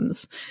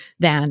outcomes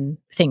than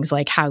things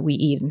like how we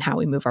eat and how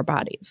we move our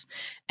bodies.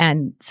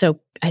 And so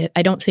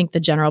I don't think the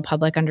general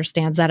public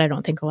understands that. I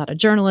don't think a lot of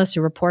journalists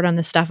who report on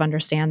this stuff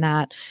understand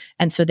that.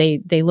 And so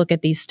they look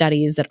at these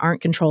studies that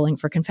aren't controlling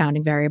for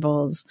confounding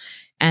variables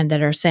and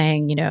that are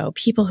saying,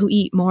 people who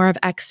eat more of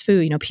X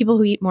food, people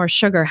who eat more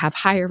sugar have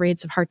higher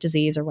rates of heart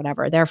disease or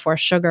whatever. Therefore,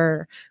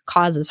 sugar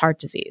causes heart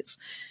disease.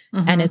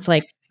 Mm-hmm. And it's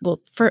like, well,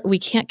 we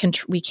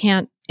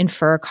can't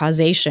infer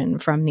causation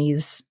from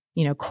these,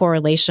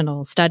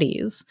 correlational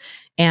studies.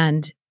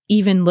 And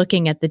even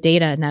looking at the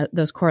data and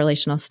those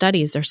correlational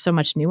studies, there's so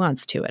much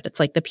nuance to it. It's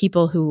like the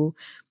people who,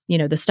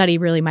 the study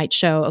really might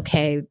show,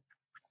 okay,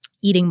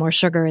 eating more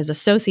sugar is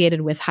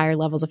associated with higher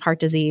levels of heart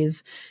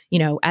disease.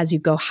 As you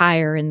go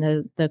higher in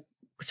the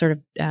sort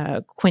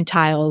of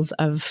quintiles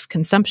of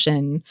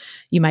consumption,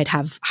 you might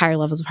have higher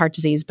levels of heart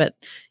disease. But,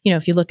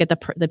 if you look at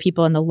the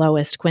people in the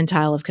lowest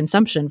quintile of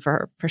consumption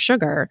for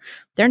sugar,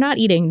 they're not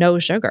eating no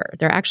sugar.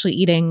 They're actually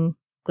eating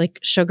like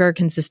sugar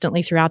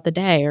consistently throughout the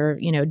day or,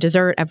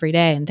 dessert every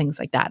day and things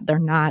like that. They're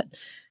not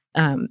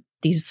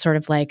these sort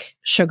of like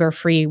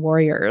sugar-free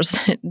warriors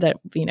that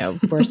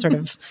we're sort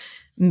of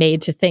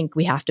made to think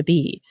we have to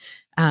be.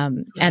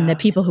 And the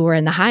people who are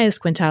in the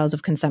highest quintiles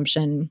of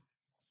consumption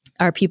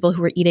are people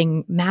who are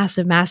eating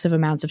massive, massive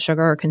amounts of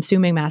sugar or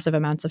consuming massive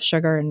amounts of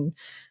sugar in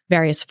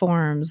various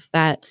forms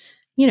that,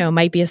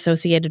 might be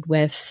associated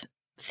with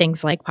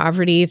things like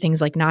poverty, things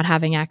like not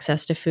having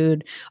access to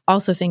food,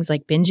 also things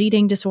like binge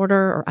eating disorder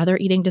or other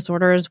eating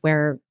disorders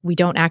where we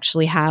don't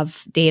actually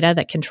have data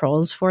that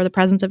controls for the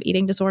presence of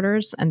eating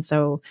disorders. And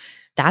so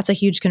that's a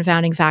huge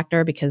confounding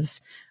factor because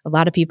a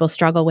lot of people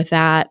struggle with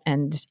that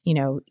and,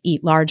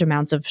 eat large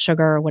amounts of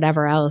sugar or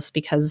whatever else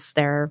because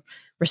they're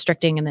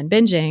restricting and then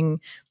binging.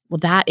 Well,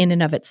 that in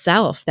and of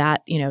itself,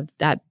 that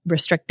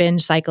restrict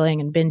binge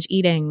cycling and binge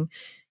eating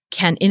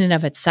can in and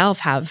of itself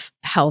have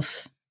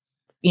health,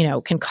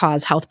 can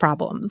cause health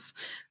problems,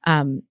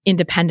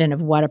 independent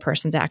of what a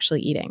person's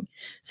actually eating.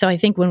 So I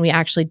think when we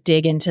actually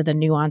dig into the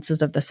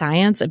nuances of the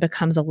science, it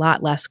becomes a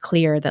lot less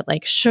clear that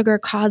like sugar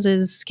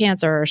causes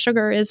cancer or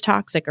sugar is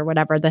toxic or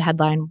whatever the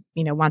headline,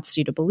 wants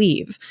you to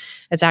believe.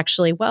 It's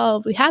actually,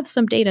 well, we have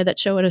some data that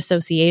show an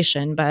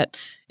association, but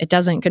it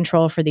doesn't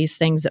control for these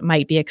things that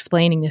might be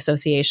explaining the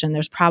association.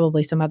 There's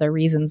probably some other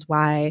reasons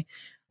why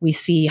we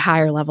see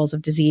higher levels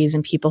of disease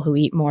in people who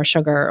eat more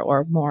sugar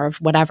or more of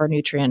whatever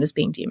nutrient is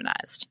being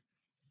demonized.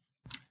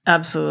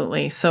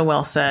 Absolutely. So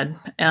well said.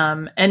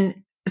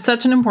 And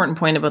such an important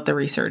point about the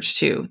research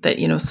too, that,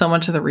 so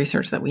much of the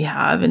research that we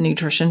have in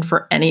nutrition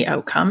for any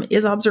outcome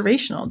is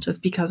observational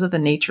just because of the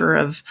nature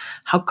of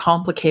how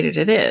complicated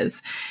it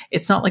is.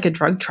 It's not like a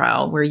drug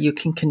trial where you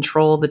can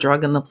control the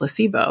drug and the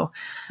placebo.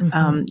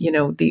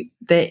 Mm-hmm.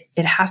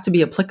 It has to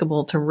be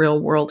applicable to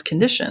real world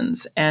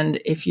conditions. And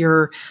if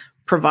you're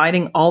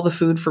providing all the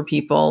food for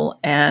people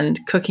and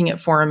cooking it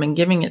for them and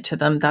giving it to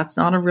them, that's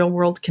not a real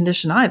world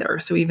condition either.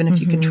 So even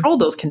if you control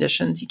those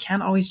conditions, you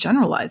can't always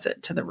generalize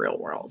it to the real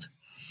world.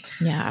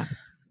 Yeah.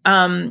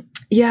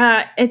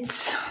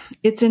 It's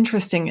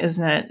interesting,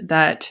 isn't it?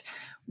 That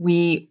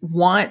we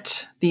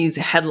want these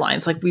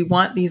headlines, like we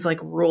want these like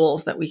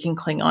rules that we can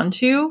cling on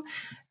to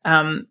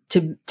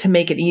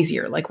make it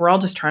easier. Like we're all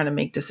just trying to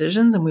make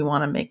decisions and we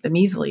want to make them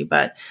easily,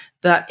 but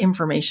that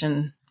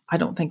information I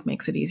don't think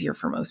makes it easier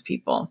for most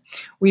people.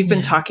 We've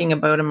been talking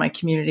about in my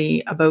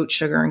community about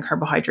sugar and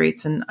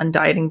carbohydrates and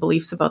dieting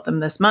beliefs about them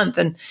this month.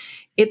 And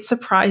it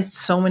surprised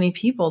so many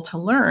people to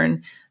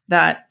learn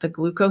that the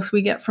glucose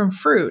we get from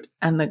fruit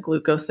and the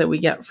glucose that we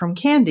get from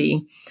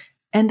candy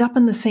end up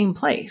in the same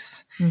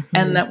place. Mm-hmm.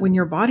 And that when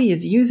your body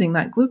is using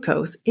that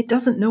glucose, it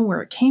doesn't know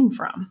where it came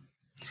from.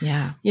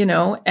 Yeah.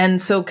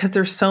 And so because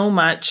there's so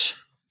much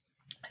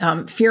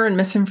fear and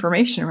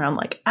misinformation around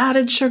like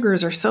added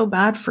sugars are so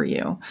bad for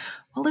you.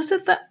 Well, is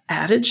it the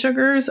added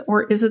sugars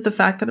or is it the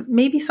fact that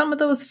maybe some of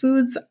those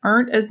foods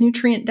aren't as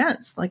nutrient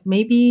dense? Like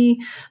maybe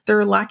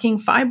they're lacking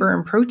fiber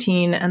and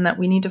protein and that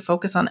we need to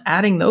focus on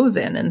adding those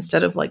in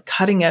instead of like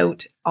cutting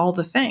out all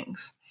the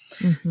things.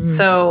 Mm-hmm.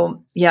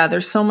 So yeah,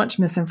 there's so much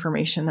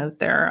misinformation out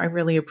there. I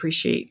really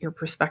appreciate your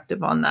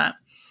perspective on that.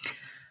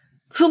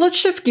 So let's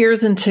shift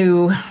gears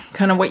into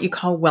kind of what you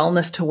call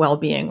wellness to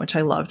well-being, which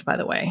I loved, by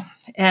the way.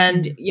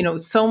 And,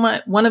 so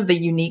much, one of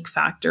the unique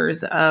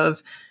factors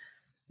of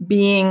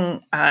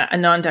being a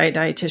non-diet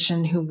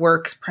dietitian who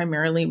works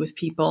primarily with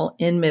people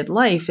in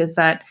midlife is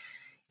that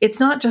it's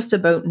not just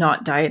about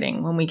not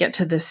dieting. When we get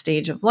to this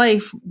stage of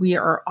life, we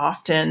are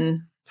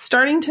often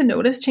starting to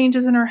notice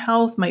changes in our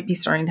health, might be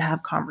starting to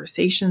have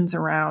conversations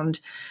around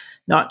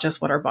not just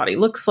what our body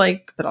looks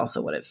like, but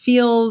also what it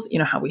feels,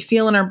 how we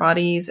feel in our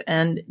bodies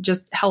and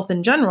just health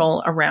in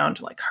general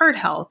around like heart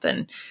health,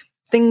 and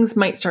things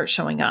might start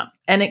showing up.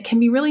 And it can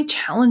be really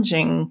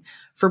challenging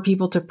for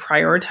people to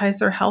prioritize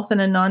their health in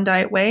a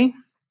non-diet way.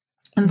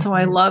 And so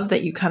I love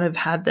that you kind of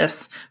had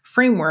this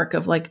framework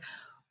of like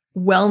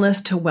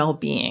wellness to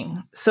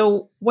well-being.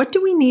 So what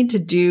do we need to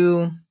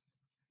do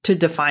to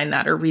define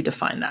that or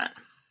redefine that?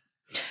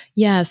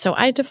 Yeah. So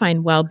I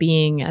define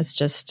well-being as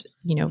just,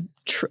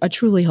 a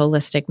truly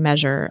holistic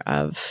measure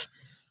of,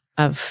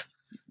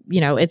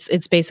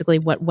 it's basically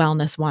what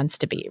wellness wants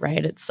to be,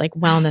 right? It's like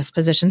wellness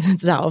positions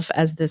itself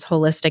as this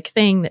holistic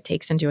thing that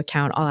takes into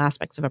account all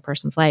aspects of a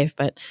person's life.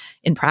 But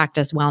in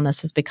practice,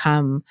 wellness has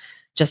become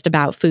just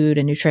about food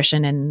and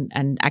nutrition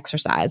and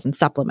exercise and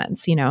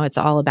supplements. It's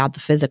all about the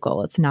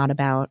physical. It's not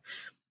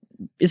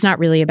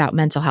really about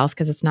mental health,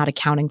 because it's not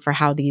accounting for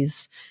how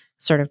these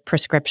sort of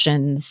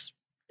prescriptions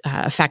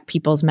affect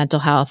people's mental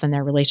health and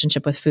their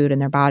relationship with food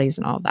and their bodies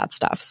and all of that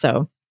stuff.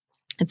 So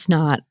it's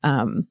not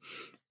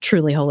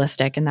truly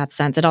holistic in that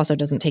sense. It also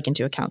doesn't take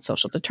into account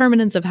social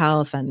determinants of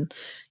health and,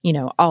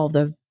 all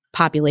the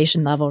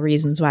population level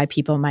reasons why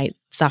people might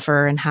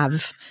suffer and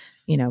have,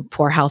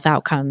 poor health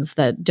outcomes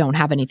that don't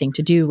have anything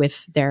to do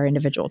with their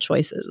individual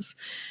choices.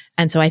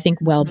 And so I think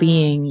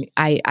well-being,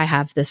 I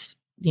have this,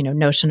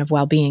 notion of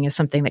well-being as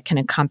something that can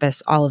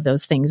encompass all of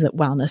those things that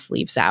wellness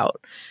leaves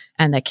out,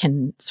 and that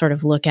can sort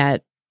of look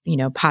at,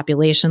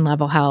 population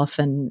level health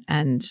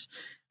and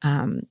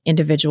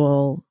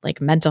individual like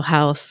mental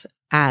health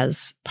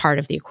as part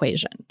of the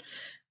equation.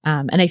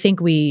 And I think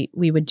we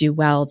would do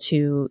well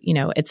to,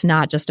 it's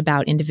not just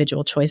about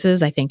individual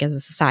choices. I think as a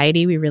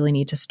society, we really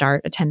need to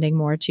start attending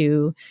more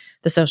to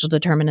the social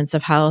determinants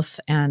of health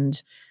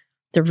and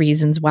the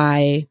reasons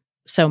why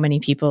so many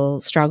people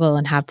struggle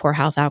and have poor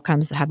health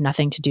outcomes that have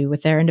nothing to do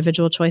with their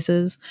individual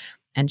choices.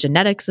 And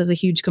genetics is a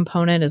huge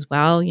component as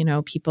well.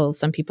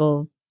 Some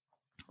people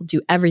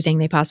do everything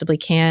they possibly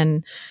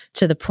can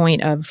to the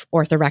point of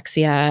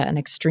orthorexia and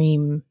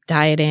extreme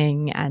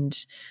dieting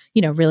and,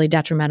 really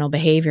detrimental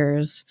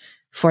behaviors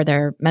for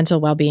their mental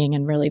well-being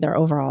and really their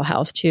overall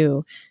health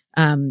too,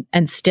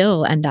 and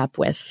still end up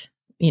with,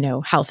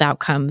 health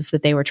outcomes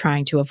that they were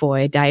trying to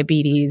avoid: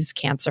 diabetes,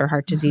 cancer,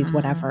 heart disease,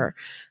 whatever,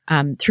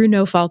 through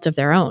no fault of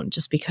their own,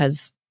 just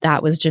because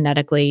that was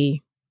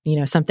genetically,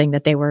 something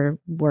that they were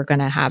going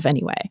to have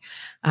anyway.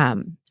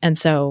 And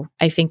so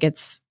I think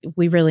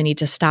we really need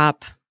to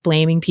stop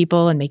blaming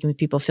people and making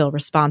people feel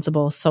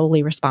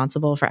solely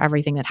responsible for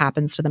everything that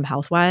happens to them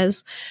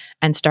health-wise,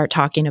 and start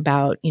talking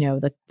about,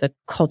 the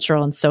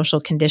cultural and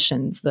social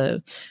conditions,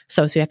 the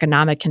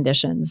socioeconomic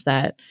conditions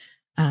that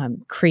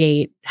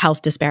create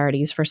health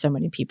disparities for so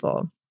many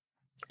people.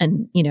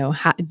 And,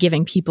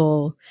 giving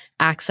people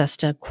access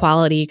to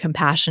quality,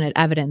 compassionate,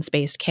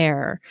 evidence-based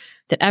care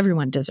that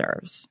everyone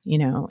deserves,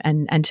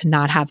 and to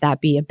not have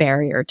that be a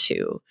barrier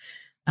to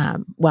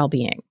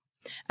well-being.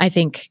 I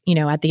think,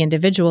 at the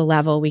individual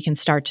level, we can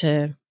start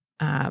to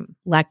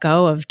let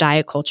go of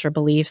diet culture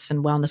beliefs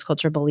and wellness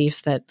culture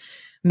beliefs that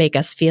make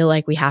us feel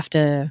like we have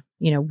to,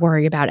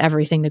 worry about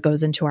everything that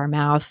goes into our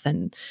mouth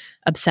and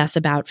obsess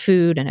about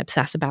food and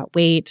obsess about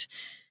weight,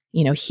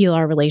 heal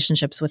our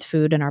relationships with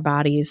food and our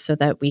bodies so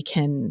that we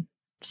can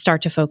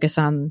start to focus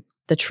on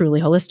the truly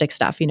holistic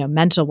stuff,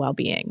 mental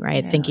well-being,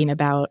 right? Yeah. Thinking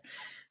about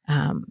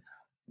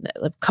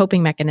the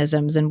coping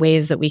mechanisms and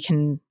ways that we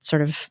can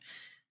sort of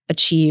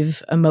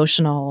achieve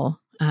emotional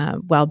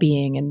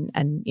well-being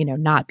and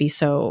not be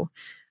so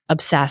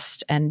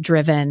obsessed and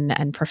driven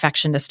and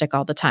perfectionistic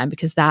all the time,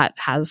 because that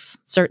has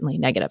certainly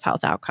negative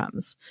health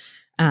outcomes.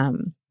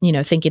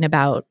 Thinking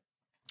about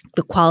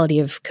the quality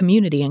of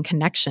community and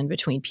connection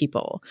between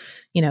people,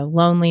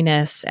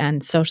 loneliness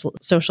and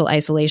social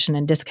isolation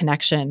and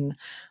disconnection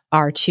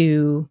are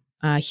two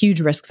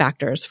huge risk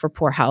factors for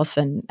poor health,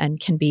 and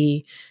can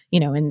be,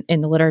 in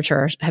the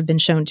literature, have been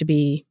shown to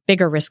be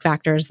bigger risk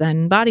factors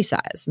than body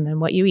size and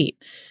then what you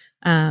eat.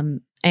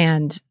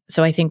 And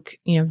so I think,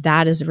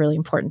 that is a really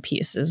important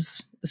piece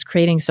is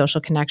creating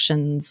social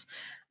connections,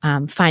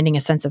 finding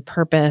a sense of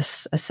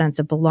purpose, a sense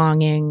of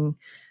belonging,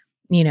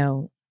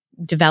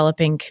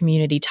 developing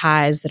community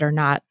ties that are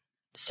not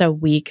so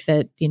weak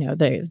that,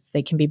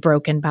 they can be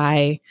broken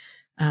by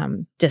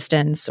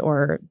distance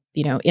or,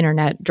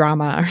 internet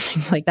drama or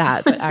things like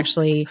that, but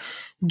actually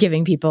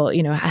giving people,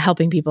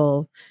 helping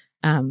people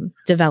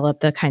develop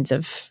the kinds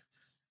of,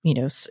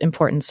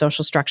 important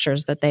social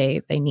structures that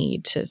they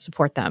need to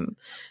support them.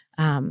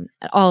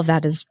 All of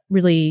that is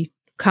really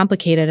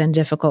complicated and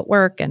difficult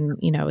work, and,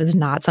 is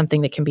not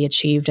something that can be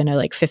achieved in a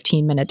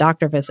 15-minute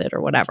doctor visit or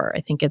whatever.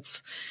 I think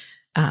it's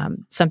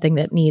something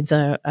that needs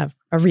a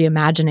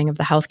reimagining of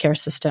the healthcare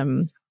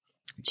system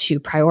to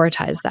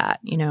prioritize that,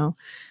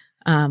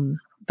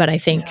 but I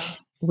think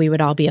we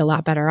would all be a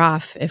lot better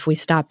off if we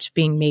stopped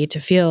being made to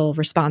feel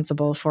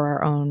responsible for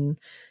our own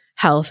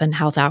health and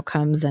health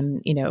outcomes,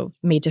 and,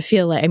 made to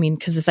feel like,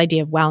 because this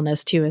idea of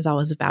wellness too is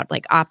always about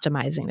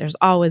optimizing. There's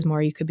always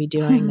more you could be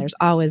doing. There's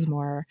always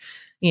more,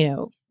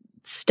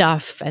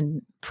 stuff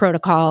and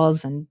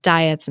protocols and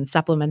diets and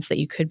supplements that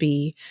you could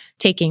be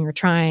taking or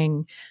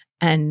trying.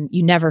 And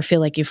you never feel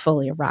like you've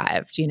fully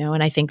arrived,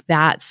 and I think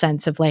that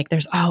sense of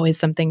there's always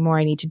something more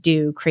I need to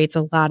do creates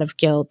a lot of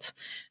guilt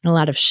and a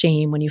lot of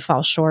shame when you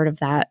fall short of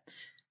that,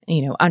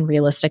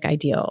 unrealistic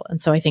ideal.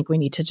 And so I think we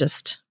need to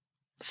just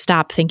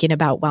stop thinking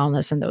about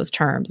wellness in those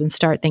terms and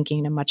start thinking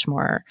in a much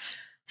more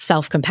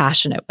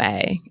self-compassionate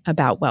way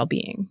about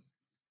well-being.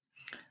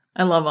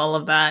 I love all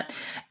of that.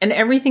 And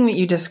everything that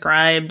you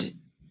described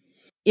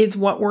is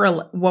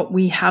what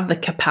we have the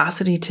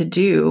capacity to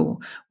do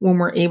when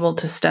we're able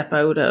to step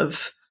out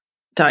of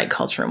diet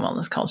culture and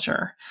wellness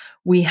culture.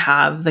 We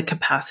have the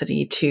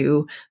capacity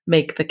to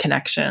make the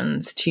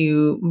connections,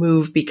 to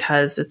move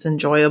because it's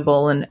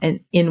enjoyable and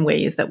in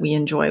ways that we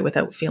enjoy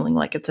without feeling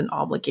like it's an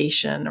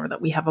obligation or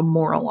that we have a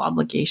moral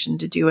obligation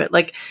to do it.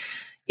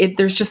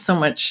 There's just so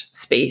much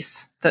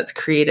space that's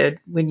created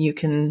when you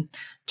can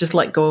just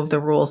let go of the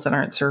rules that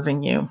aren't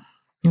serving you.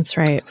 That's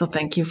right. So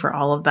thank you for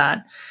all of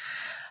that.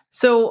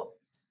 So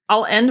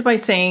I'll end by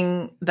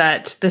saying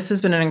that this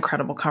has been an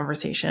incredible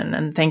conversation,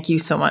 and thank you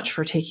so much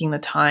for taking the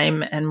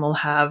time. And we'll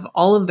have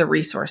all of the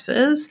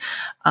resources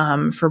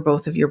for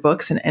both of your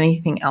books and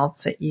anything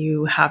else that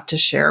you have to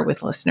share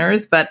with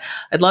listeners. But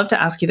I'd love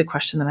to ask you the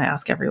question that I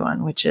ask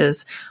everyone, which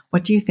is,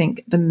 what do you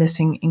think the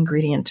missing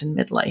ingredient in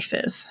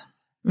midlife is?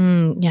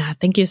 Yeah,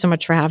 thank you so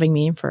much for having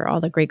me, for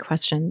all the great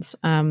questions.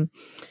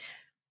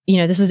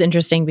 This is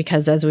interesting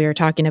because as we were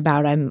talking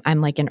about,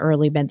 I'm like in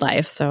early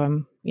midlife. So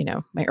I'm,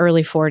 my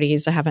early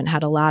 40s. I haven't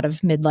had a lot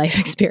of midlife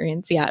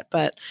experience yet.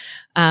 But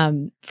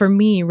for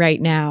me right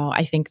now,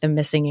 I think the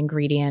missing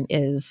ingredient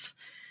is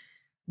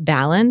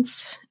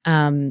balance.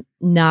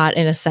 Not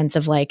in a sense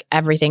of like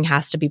everything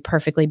has to be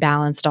perfectly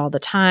balanced all the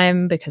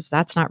time, because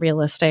that's not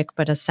realistic,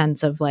 but a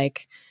sense of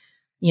like,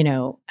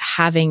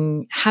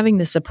 having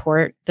the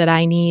support that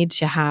I need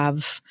to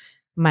have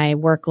my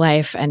work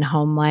life and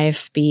home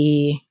life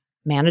be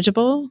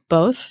manageable,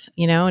 both,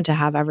 and to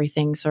have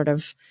everything sort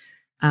of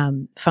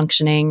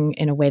functioning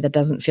in a way that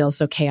doesn't feel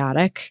so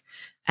chaotic.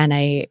 And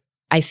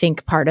I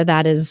think part of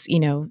that is,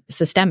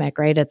 systemic,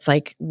 right? It's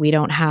like we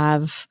don't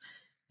have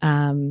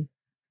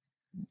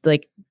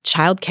like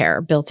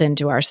childcare built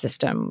into our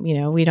system.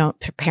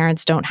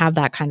 Parents don't have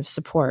that kind of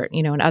support.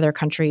 In other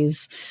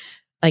countries,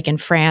 like in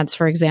France,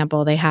 for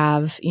example, they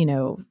have,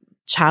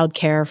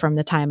 childcare from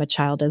the time a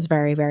child is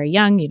very, very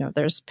young.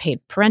 There's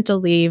paid parental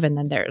leave, and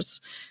then there's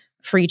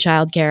free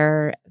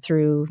childcare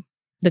through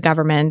the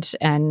government,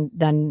 and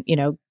then,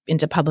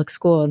 into public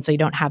school. And so you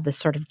don't have this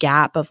sort of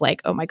gap of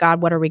like, oh my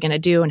God, what are we going to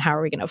do? And how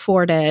are we going to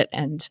afford it?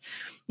 And,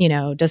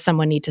 does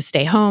someone need to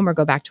stay home or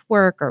go back to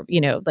work? Or,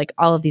 like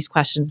all of these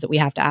questions that we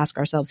have to ask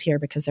ourselves here,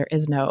 because there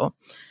is no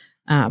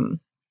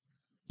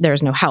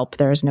help.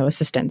 There is no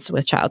assistance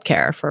with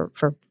childcare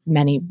for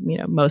many,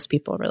 most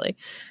people really.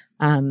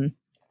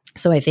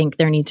 So I think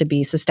there need to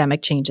be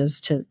systemic changes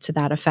to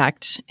that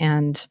effect.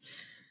 And,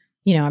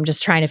 I'm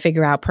just trying to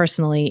figure out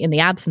personally, in the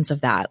absence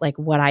of that, like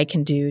what I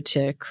can do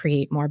to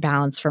create more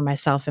balance for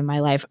myself in my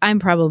life. I'm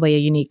probably a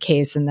unique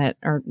case in that,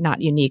 or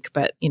not unique,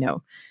 but,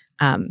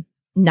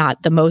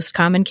 not the most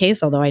common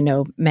case, although I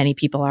know many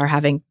people are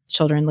having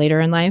children later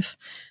in life.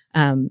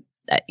 A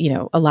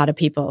lot of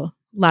people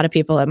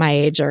at my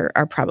age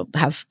are probably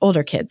have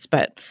older kids,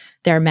 but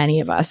there are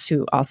many of us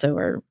who also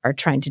are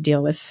trying to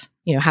deal with,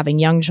 having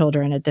young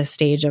children at this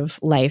stage of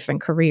life and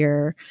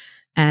career,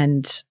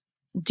 and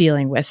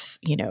dealing with,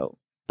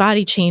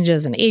 body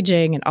changes and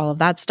aging and all of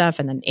that stuff.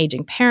 And then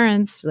aging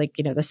parents, like,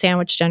 the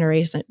sandwich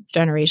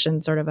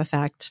generation sort of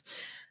effect.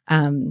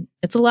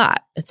 It's a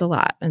lot.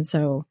 And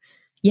so,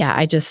 yeah,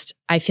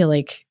 I feel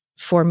like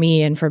for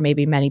me and for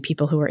maybe many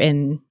people who are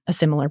in a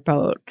similar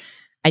boat,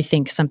 I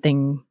think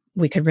something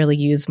we could really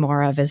use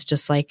more of is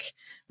just like,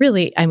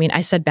 really, I mean,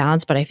 I said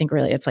balance, but I think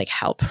really it's like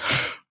help.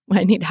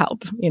 I need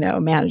help,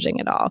 managing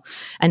it all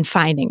and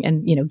finding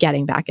and,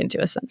 getting back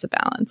into a sense of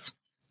balance.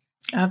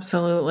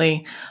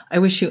 Absolutely. I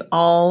wish you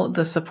all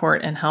the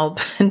support and help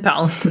and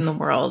balance in the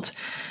world.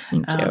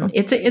 Thank you.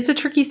 It's a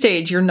tricky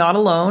stage. You're not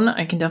alone.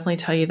 I can definitely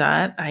tell you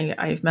that.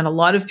 I've met a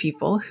lot of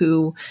people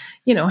who,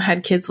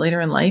 had kids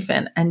later in life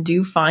and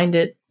do find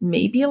it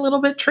maybe a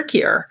little bit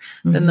trickier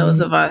than those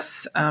of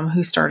us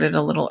who started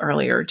a little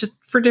earlier, just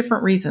for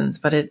different reasons.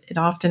 But it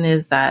often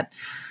is that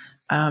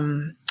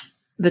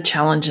the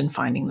challenge in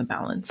finding the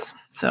balance.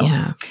 So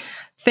yeah.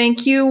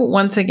 Thank you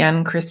once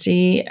again,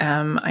 Christy.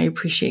 I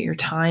appreciate your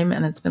time,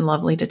 and it's been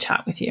lovely to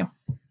chat with you.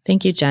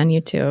 Thank you, Jen.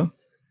 You too.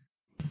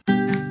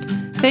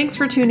 Thanks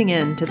for tuning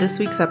in to this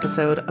week's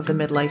episode of the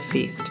Midlife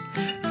Feast.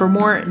 For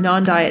more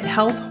non-diet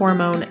health,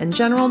 hormone, and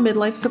general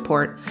midlife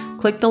support,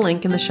 click the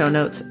link in the show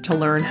notes to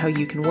learn how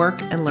you can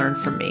work and learn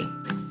from me.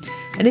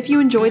 And if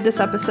you enjoyed this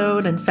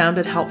episode and found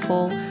it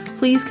helpful,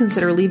 please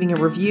consider leaving a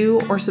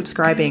review or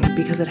subscribing,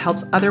 because it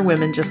helps other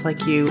women just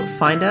like you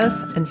find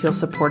us and feel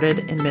supported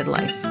in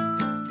midlife.